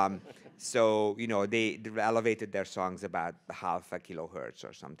 So, they elevated their songs about half a kilohertz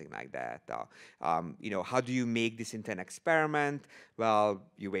or something like that. How do you make this into an experiment? Well,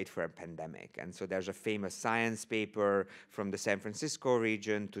 you wait for a pandemic. And so there's a famous science paper from the San Francisco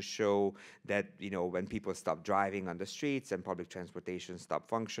region to show that, when people stopped driving on the streets and public transportation stopped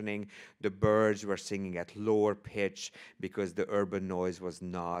functioning, the birds were singing at lower pitch because the urban noise was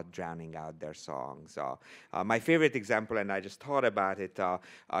not drowning out their songs. My favorite example, and I just thought about it,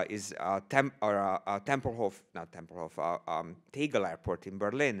 is Tempelhof, not Tempelhof, Tegel Airport in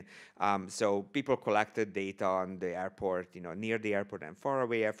Berlin. So people collected data on the airport, near the airport and far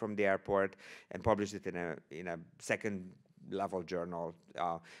away from the airport, and published it in a second level journal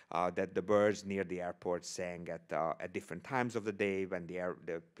that the birds near the airport sang at different times of the day when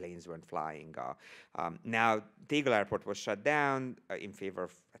the planes weren't flying. Now, Tegel Airport was shut down in favor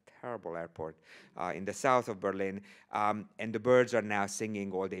of a terrible airport in the south of Berlin, and the birds are now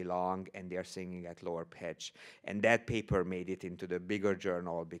singing all day long, and they're singing at lower pitch. And that paper made it into the bigger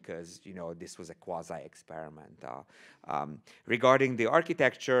journal because, this was a quasi-experiment. Regarding the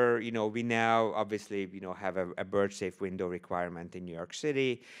architecture, we now obviously, have a bird-safe window requirement in New York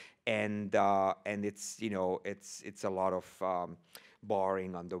City, and it's it's a lot of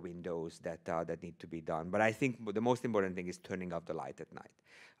barring on the windows that need to be done. But I think the most important thing is turning off the light at night.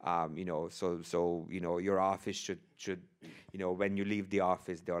 So your office should when you leave the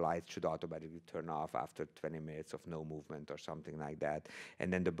office, the light should automatically turn off after 20 minutes of no movement or something like that,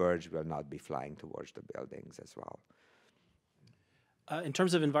 and then the birds will not be flying towards the buildings as well. In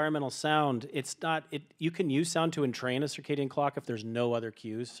terms of environmental sound, you can use sound to entrain a circadian clock if there's no other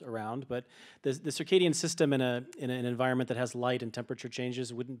cues around, but the circadian system in an environment that has light and temperature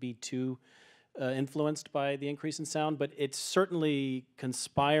changes wouldn't be too influenced by the increase in sound, but it's certainly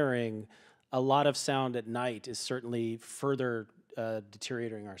conspiring. A lot of sound at night is certainly further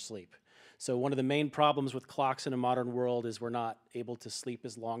deteriorating our sleep. So one of the main problems with clocks in a modern world is we're not able to sleep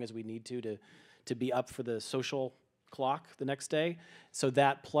as long as we need to be up for the social clock the next day. So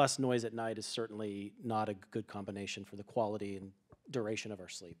that plus noise at night is certainly not a good combination for the quality and duration of our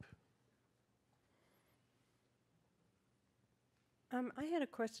sleep. I had a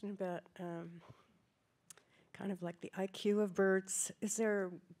question about kind of like the IQ of birds. Is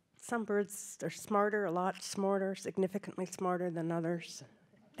there some birds are smarter, a lot smarter, significantly smarter than others?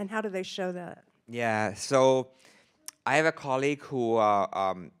 And how do they show that? Yeah, so I have a colleague who,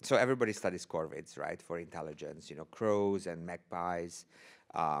 so everybody studies corvids, right, for intelligence, crows and magpies,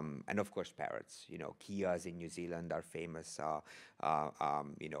 and of course parrots. Kias in New Zealand are famous,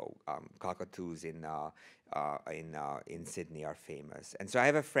 cockatoos in Sydney are famous. And so I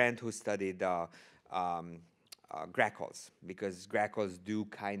have a friend who studied grackles, because grackles do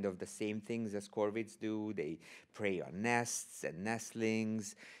kind of the same things as corvids do. They prey on nests and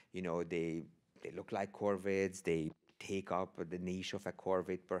nestlings. They look like corvids. They take up the niche of a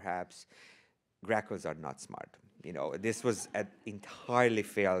corvid, perhaps. Grackles are not smart. You know, this was an entirely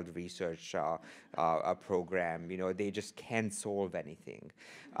failed research program. You know, they just can't solve anything.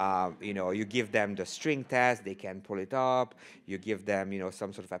 You know, you give them the string test, they can't pull it up. You give them, you know,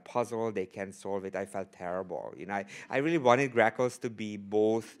 some sort of a puzzle, they can't solve it. I felt terrible. You know, I really wanted grackles to be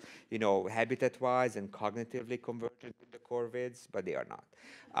both, you know, habitat-wise and cognitively convergent with the corvids, but they are not.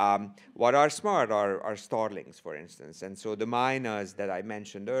 What are smart are starlings, for instance. And so the miners that I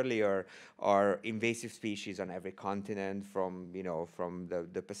mentioned earlier are invasive species on every continent, from, you know, from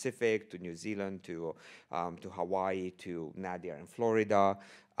the Pacific to New Zealand to Hawaii to now they are in Florida.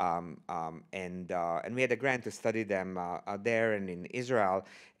 And we had a grant to study them there and in Israel.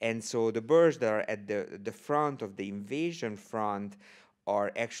 And so the birds that are at the front of the invasion front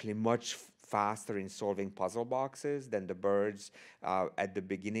are actually much faster in solving puzzle boxes than the birds at the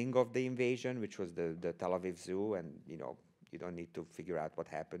beginning of the invasion, which was the Tel Aviv Zoo. And, you know, you don't need to figure out what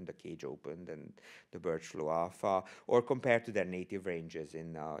happened. The cage opened and the birds flew off, or compared to their native ranges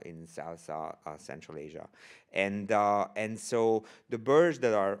in South Central Asia. And so the birds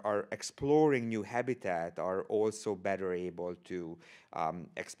that are exploring new habitat are also better able to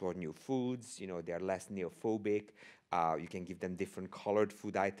explore new foods. You know, they're less neophobic. You can give them different colored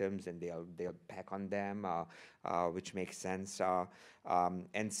food items, and they'll peck on them, which makes sense.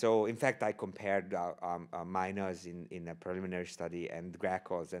 And so, in fact, I compared miners in a preliminary study and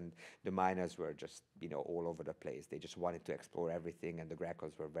grackles, and the miners were just, you know, all over the place. They just wanted to explore everything, and the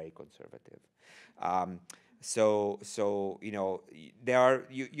grackles were very conservative. So you know,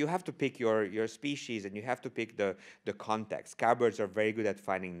 you have to pick your species, and you have to pick the context. Cowbirds are very good at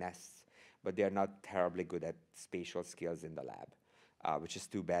finding nests, but they are not terribly good at spatial skills in the lab, which is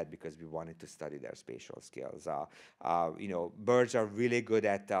too bad because we wanted to study their spatial skills. You know, birds are really good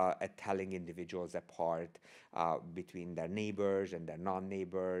at telling individuals apart between their neighbors and their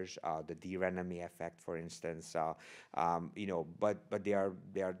non-neighbors. The deer enemy effect, for instance. You know, but they are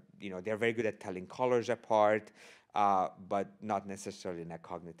you know, they're very good at telling colors apart. But not necessarily in a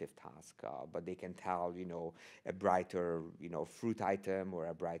cognitive task. But they can tell, you know, a brighter, you know, fruit item or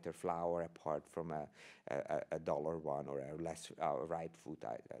a brighter flower apart from a duller one or a less ripe fruit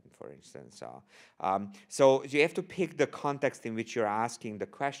item, for instance. So you have to pick the context in which you're asking the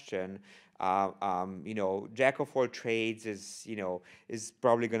question. You know, jack of all trades is, you know, is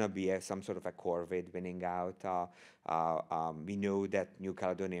probably going to be some sort of a corvid winning out. We know that New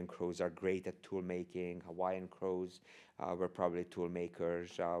Caledonian crows are great at tool making. Hawaiian crows were probably tool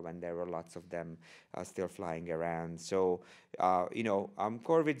makers when there were lots of them still flying around. So, you know,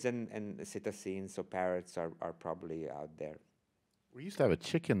 corvids and cetaceans, so parrots are probably out there. We used to have a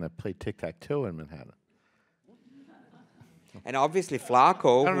chicken that played tic-tac-toe in Manhattan. And obviously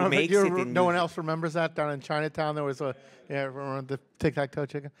Flacco, who makes it in... No one else remembers that? Down in Chinatown, there was remember the tic-tac-toe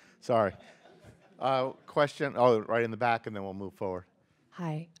chicken? Sorry. Question, right in the back, and then we'll move forward.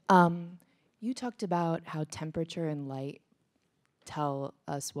 Hi. You talked about how temperature and light tell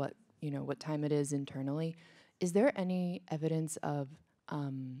us what time it is internally. Is there any evidence of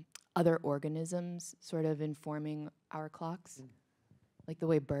other organisms sort of informing our clocks? Like the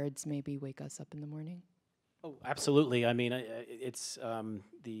way birds maybe wake us up in the morning? Oh, absolutely. I mean, it's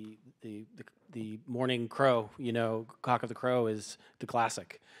the morning crow. You know, cock of the crow is the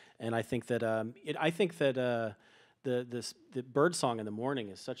classic, and I think that the bird song in the morning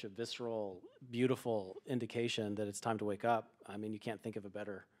is such a visceral, beautiful indication that it's time to wake up. I mean, you can't think of a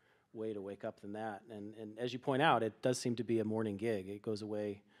better way to wake up than that. And as you point out, it does seem to be a morning gig. It goes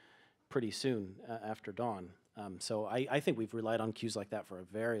away pretty soon after dawn. So I think we've relied on cues like that for a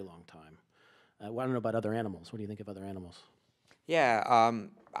very long time. I don't know about other animals. What do you think of other animals? Yeah,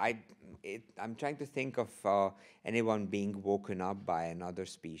 I'm trying to think of anyone being woken up by another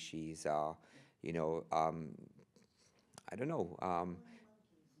species. You know, I don't know.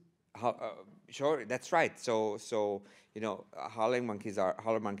 Sure, that's right. So you know, howler monkeys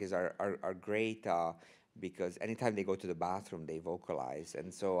are great because anytime they go to the bathroom, they vocalize.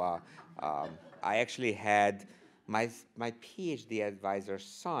 And so I actually had. My PhD advisor's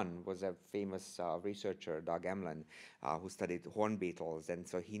son was a famous researcher, Doug Emlen, who studied horn beetles, and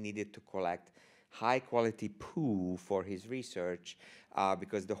so he needed to collect high-quality poo for his research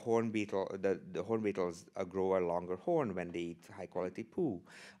because the horn beetles grow a longer horn when they eat high-quality poo,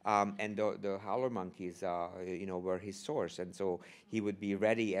 and the howler monkeys, you know, were his source, and so he would be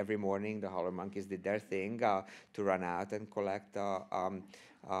ready every morning. The howler monkeys did their thing to run out and collect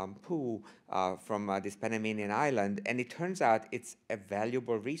poo from this Panamanian island, and it turns out it's a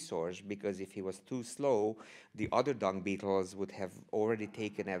valuable resource because if he was too slow, the other dung beetles would have already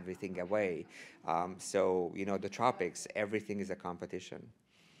taken everything away. So, you know, the tropics, everything is a competition.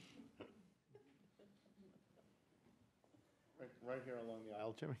 right here along the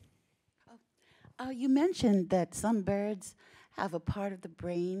aisle, Jimmy. You mentioned that some birds have a part of the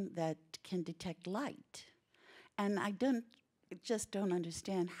brain that can detect light. And I just don't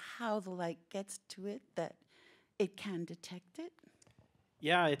understand how the light gets to it, that it can detect it.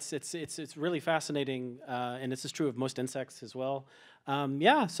 Yeah, it's really fascinating, and this is true of most insects as well.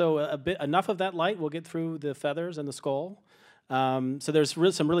 Yeah, so enough of that light will get through the feathers and the skull. So there's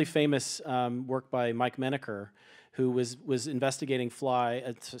some really famous work by Mike Menaker, who was investigating I'm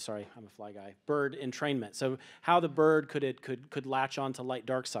a fly guy, bird entrainment. So how the bird could latch onto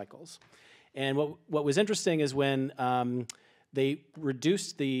light-dark cycles. And what was interesting is when they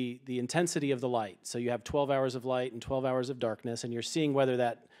reduced the intensity of the light. So you have 12 hours of light and 12 hours of darkness, and you're seeing whether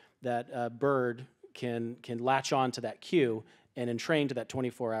that bird can latch on to that cue and entrain to that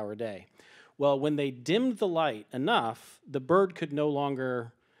 24-hour day. Well, when they dimmed the light enough, the bird could no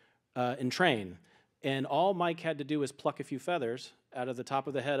longer entrain. And all Mike had to do was pluck a few feathers out of the top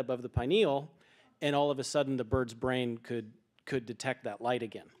of the head above the pineal, and all of a sudden the bird's brain could detect that light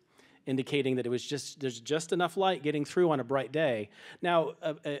again, indicating that there's just enough light getting through on a bright day. Now,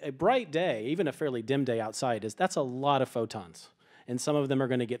 a bright day, even a fairly dim day outside, that's a lot of photons, and some of them are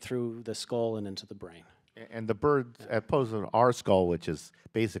going to get through the skull and into the brain. And the bird, as opposed to our skull, which is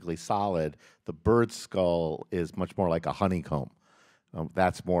basically solid, the bird's skull is much more like a honeycomb.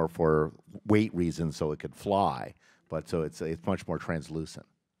 That's more for weight reasons, so it could fly, but so it's much more translucent.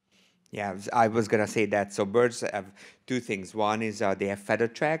 Yeah, I was going to say that. So birds have two things. One is they have feather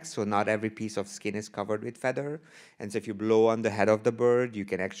tracks, so not every piece of skin is covered with feather. And so if you blow on the head of the bird, you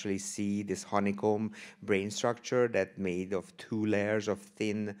can actually see this honeycomb brain structure that's made of 2 layers of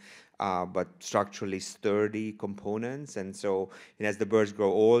thin but structurally sturdy components. And so as the birds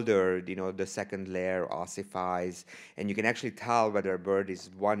grow older, the second layer ossifies, and you can actually tell whether a bird is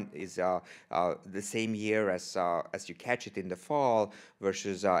the same year as you catch it in the fall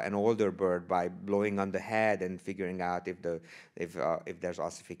versus an older bird by blowing on the head and figuring out if there's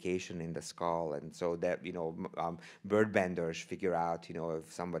ossification in the skull. And so that bird benders figure out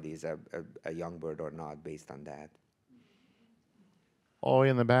if somebody is a young bird or not based on that. All the way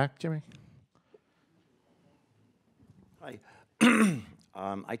in the back, Jimmy. Hi.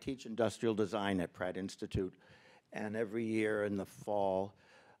 I teach industrial design at Pratt Institute, and every year in the fall,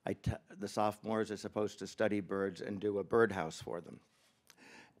 the sophomores are supposed to study birds and do a birdhouse for them.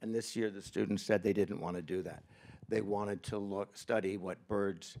 And this year, the students said they didn't want to do that. They wanted to study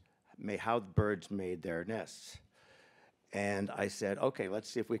how birds made their nests. And I said, okay, let's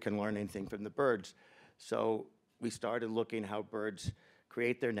see if we can learn anything from the birds. So we started looking how birds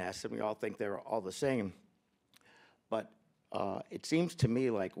create their nests, and we all think they're all the same. But it seems to me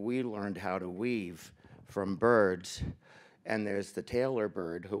like we learned how to weave from birds, and there's the tailor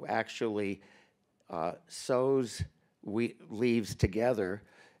bird who actually sews leaves together,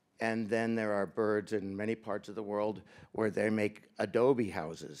 and then there are birds in many parts of the world where they make adobe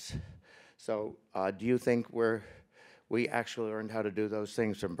houses. So do you think we actually learned how to do those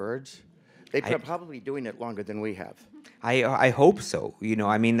things from birds? They're probably doing it longer than we have. I hope so.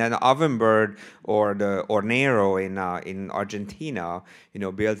 I mean, an ovenbird or the hornero in Argentina,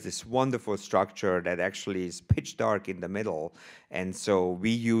 builds this wonderful structure that actually is pitch dark in the middle, and so we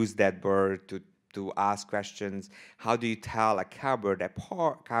use that bird to ask questions. How do you tell a cowbird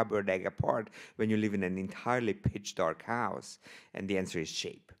egg apart when you live in an entirely pitch dark house? And the answer is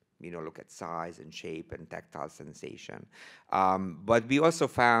shape. Look at size and shape and tactile sensation. But we also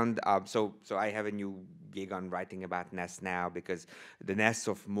found, so I have a new gig on writing about nests now, because the nests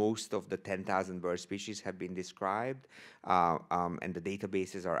of most of the 10,000 bird species have been described, and the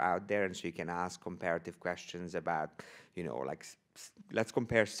databases are out there, and so you can ask comparative questions about, like, let's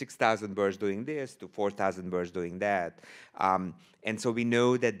compare 6,000 birds doing this to 4,000 birds doing that. And so we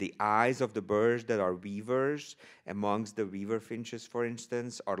know that the eyes of the birds that are weavers, amongst the weaver finches, for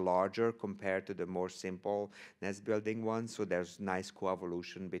instance, are larger compared to the more simple nest building ones. So there's nice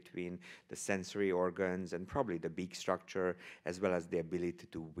coevolution between the sensory organs and probably the beak structure, as well as the ability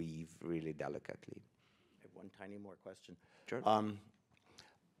to weave really delicately. I have one tiny more question. Sure.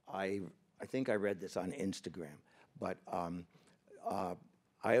 I think I read this on Instagram, but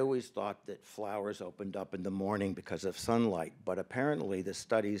I always thought that flowers opened up in the morning because of sunlight, but apparently the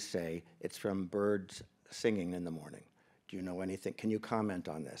studies say it's from birds singing in the morning. Do you know anything? Can you comment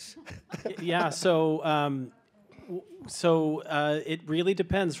on this? Yeah, so it really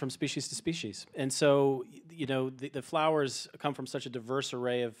depends from species to species. And so, the flowers come from such a diverse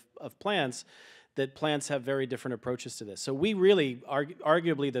array of plants that plants have very different approaches to this. So we really,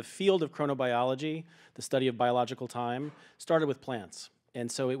 arguably, the field of chronobiology, the study of biological time, started with plants.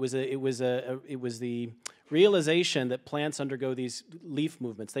 And so it was the realization that plants undergo these leaf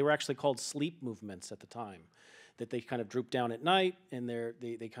movements. They were actually called sleep movements at the time, that they kind of droop down at night and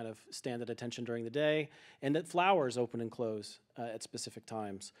they kind of stand at attention during the day, and that flowers open and close at specific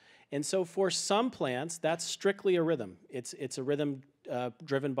times. And so for some plants, that's strictly a rhythm. It's a rhythm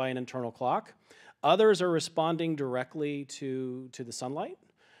driven by an internal clock. Others are responding directly to the sunlight.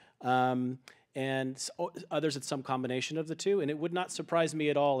 And others it's some combination of the two. And it would not surprise me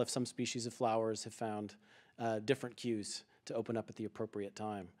at all if some species of flowers have found different cues to open up at the appropriate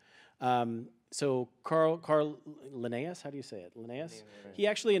time. So Carl Linnaeus, how do you say it? Linnaeus? He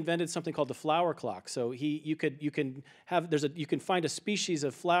actually invented something called the flower clock. So you can find a species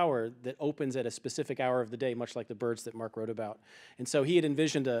of flower that opens at a specific hour of the day, much like the birds that Mark wrote about. And so he had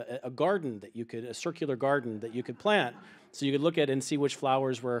envisioned a garden a circular garden that you could plant, so you could look at it and see which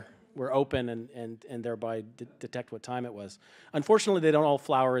flowers were open and thereby detect what time it was. Unfortunately, they don't all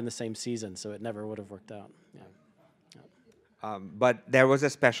flower in the same season, so it never would have worked out. Yeah. But there was a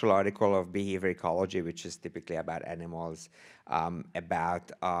special article of behavior ecology, which is typically about animals,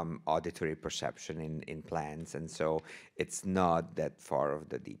 about auditory perception in plants, and so it's not that far of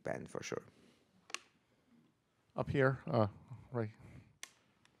the deep end for sure. Up here, right.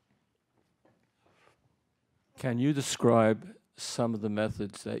 Can you describe some of the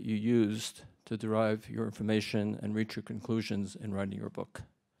methods that you used to derive your information and reach your conclusions in writing your book?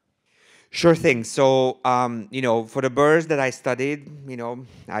 Sure thing. So, for the birds that I studied,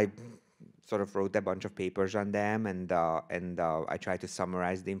 I sort of wrote a bunch of papers on them, and I tried to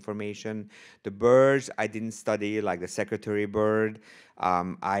summarize the information. The birds I didn't study, like the secretary bird.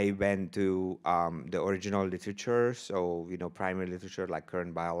 I went to the original literature, so primary literature like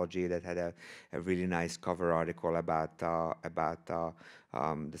Current Biology that had a really nice cover article about the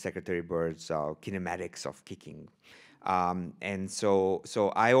secretary bird's kinematics of kicking. And so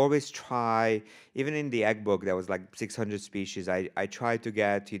I always try, even in the egg book, there was like 600 species. I try to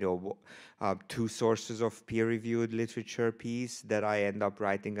get, 2 sources of peer-reviewed literature piece that I end up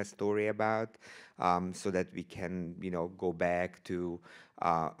writing a story about, so that we can, go back to,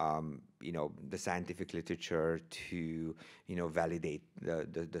 the scientific literature to, validate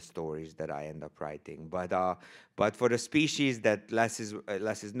the stories that I end up writing. But for the species that less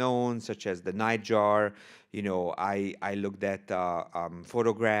is known, such as the nightjar, I looked at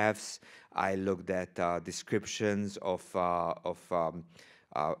photographs. I looked at descriptions of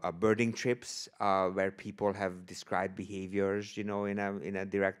birding trips where people have described behaviors, in a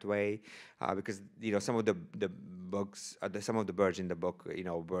direct way, because some of the books, some of the birds in the book,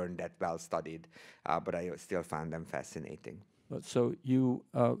 weren't that well studied, but I still found them fascinating. So you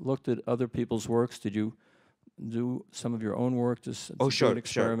looked at other people's works. Did you do some of your own work to do an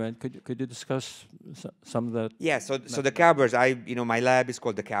experiment? Sure. Could you discuss some of that? Yeah, so the cowbirds, my lab is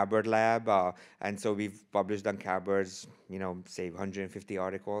called the Cowbird Lab, and so we've published on cowbirds, say 150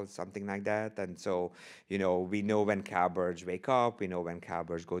 articles, something like that. And so, we know when cowbirds wake up, we know when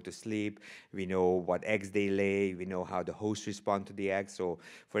cowbirds go to sleep, we know what eggs they lay, we know how the hosts respond to the eggs. So,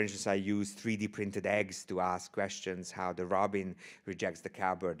 for instance, I use 3D printed eggs to ask questions how the robin rejects the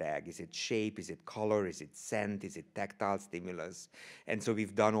cowbird egg. Is it shape? Is it color? Is it scent? Is it tactile stimulus? And so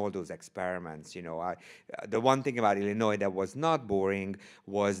we've done all those experiments. The one thing about Illinois that was not boring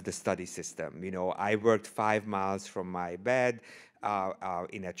was the study system. I worked 5 miles from my bed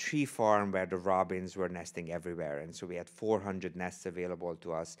in a tree farm where the robins were nesting everywhere. And so we had 400 nests available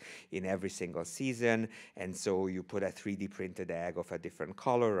to us in every single season. And so you put a 3D printed egg of a different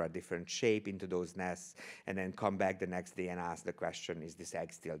color or a different shape into those nests, and then come back the next day and ask the question, is this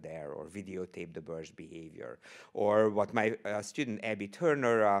egg still there? Or videotape the bird's behavior. Or what my student Abby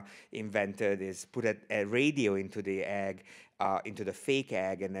Turner invented is put a radio into the egg, into the fake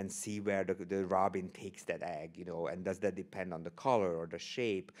egg, and then see where the robin takes that egg, and does that depend on the color or the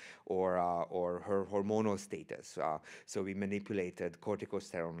shape or her hormonal status. So we manipulated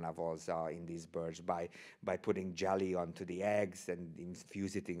corticosterone levels in these birds by putting jelly onto the eggs and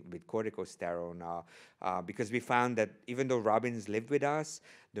infuse it with corticosterone, because we found that even though robins live with us,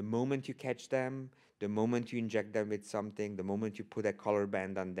 the moment you catch them, the moment you inject them with something, the moment you put a color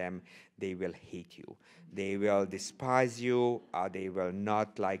band on them, they will hate you. They will despise you. They will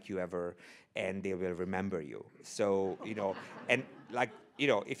not like you ever, and they will remember you. So, and like,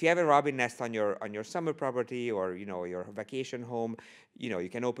 if you have a robin nest on your summer property or, your vacation home, you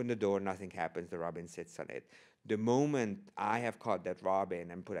can open the door, nothing happens, the robin sits on it. The moment I have caught that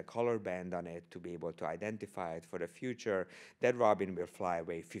robin and put a color band on it to be able to identify it for the future, that robin will fly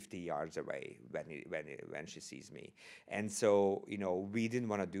away 50 yards away when she sees me. And so, we didn't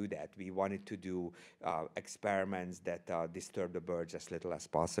want to do that. We wanted to do experiments that disturb the birds as little as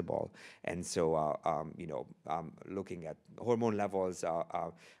possible. And so, looking at hormone levels,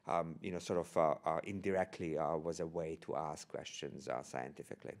 sort of indirectly was a way to ask questions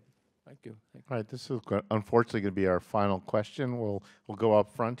scientifically. Thank you. All right, this is unfortunately going to be our final question. We'll go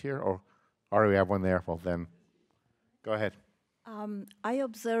up front here, or we have one there. Well, then, go ahead. I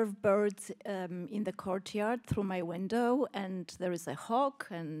observe birds in the courtyard through my window, and there is a hawk,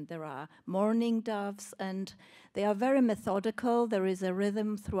 and there are mourning doves, and they are very methodical. There is a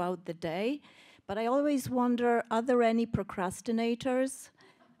rhythm throughout the day. But I always wonder, are there any procrastinators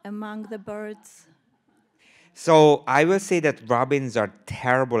among the birds? So I will say that robins are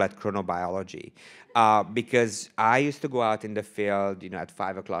terrible at chronobiology because I used to go out in the field, at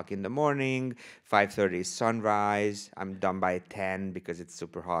 5 o'clock in the morning, 5:30 sunrise. I'm done by 10 because it's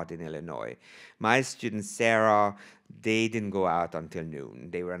super hot in Illinois. My student Sarah, they didn't go out until noon.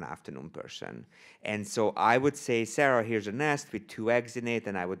 They were an afternoon person. And so I would say, Sarah, here's a nest with 2 eggs in it,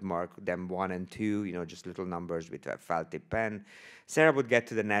 and I would mark them 1 and 2, just little numbers with a felt tip pen. Sarah would get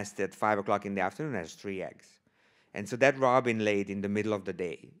to the nest at 5 o'clock in the afternoon and has 3 eggs. And so that robin laid in the middle of the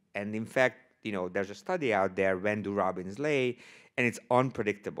day. And in fact, there's a study out there, when do robins lay? And it's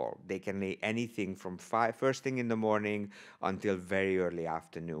unpredictable. They can lay anything from first thing in the morning until very early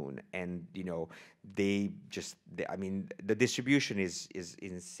afternoon. And, the distribution is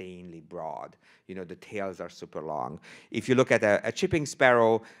insanely broad. The tails are super long. If you look at a chipping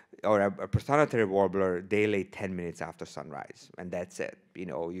sparrow or a prothonotary warbler, they lay 10 minutes after sunrise, and that's it.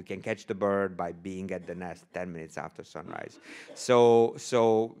 You can catch the bird by being at the nest 10 minutes after sunrise. So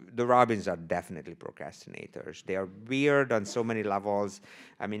the robins are definitely procrastinators. They are weird on so many levels.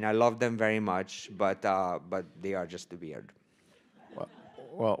 I love them very much, but they are just weird.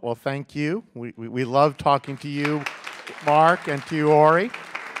 Well, thank you. We love talking to you, Mark, and to you, Orie.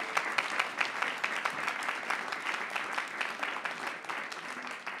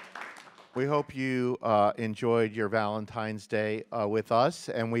 We hope you enjoyed your Valentine's Day with us,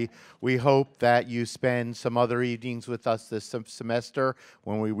 and we hope that you spend some other evenings with us this semester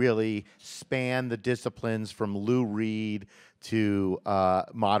when we really span the disciplines from Lou Reed to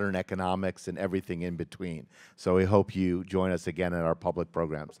modern economics and everything in between. So we hope you join us again in our public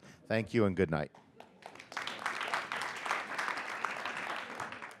programs. Thank you and good night.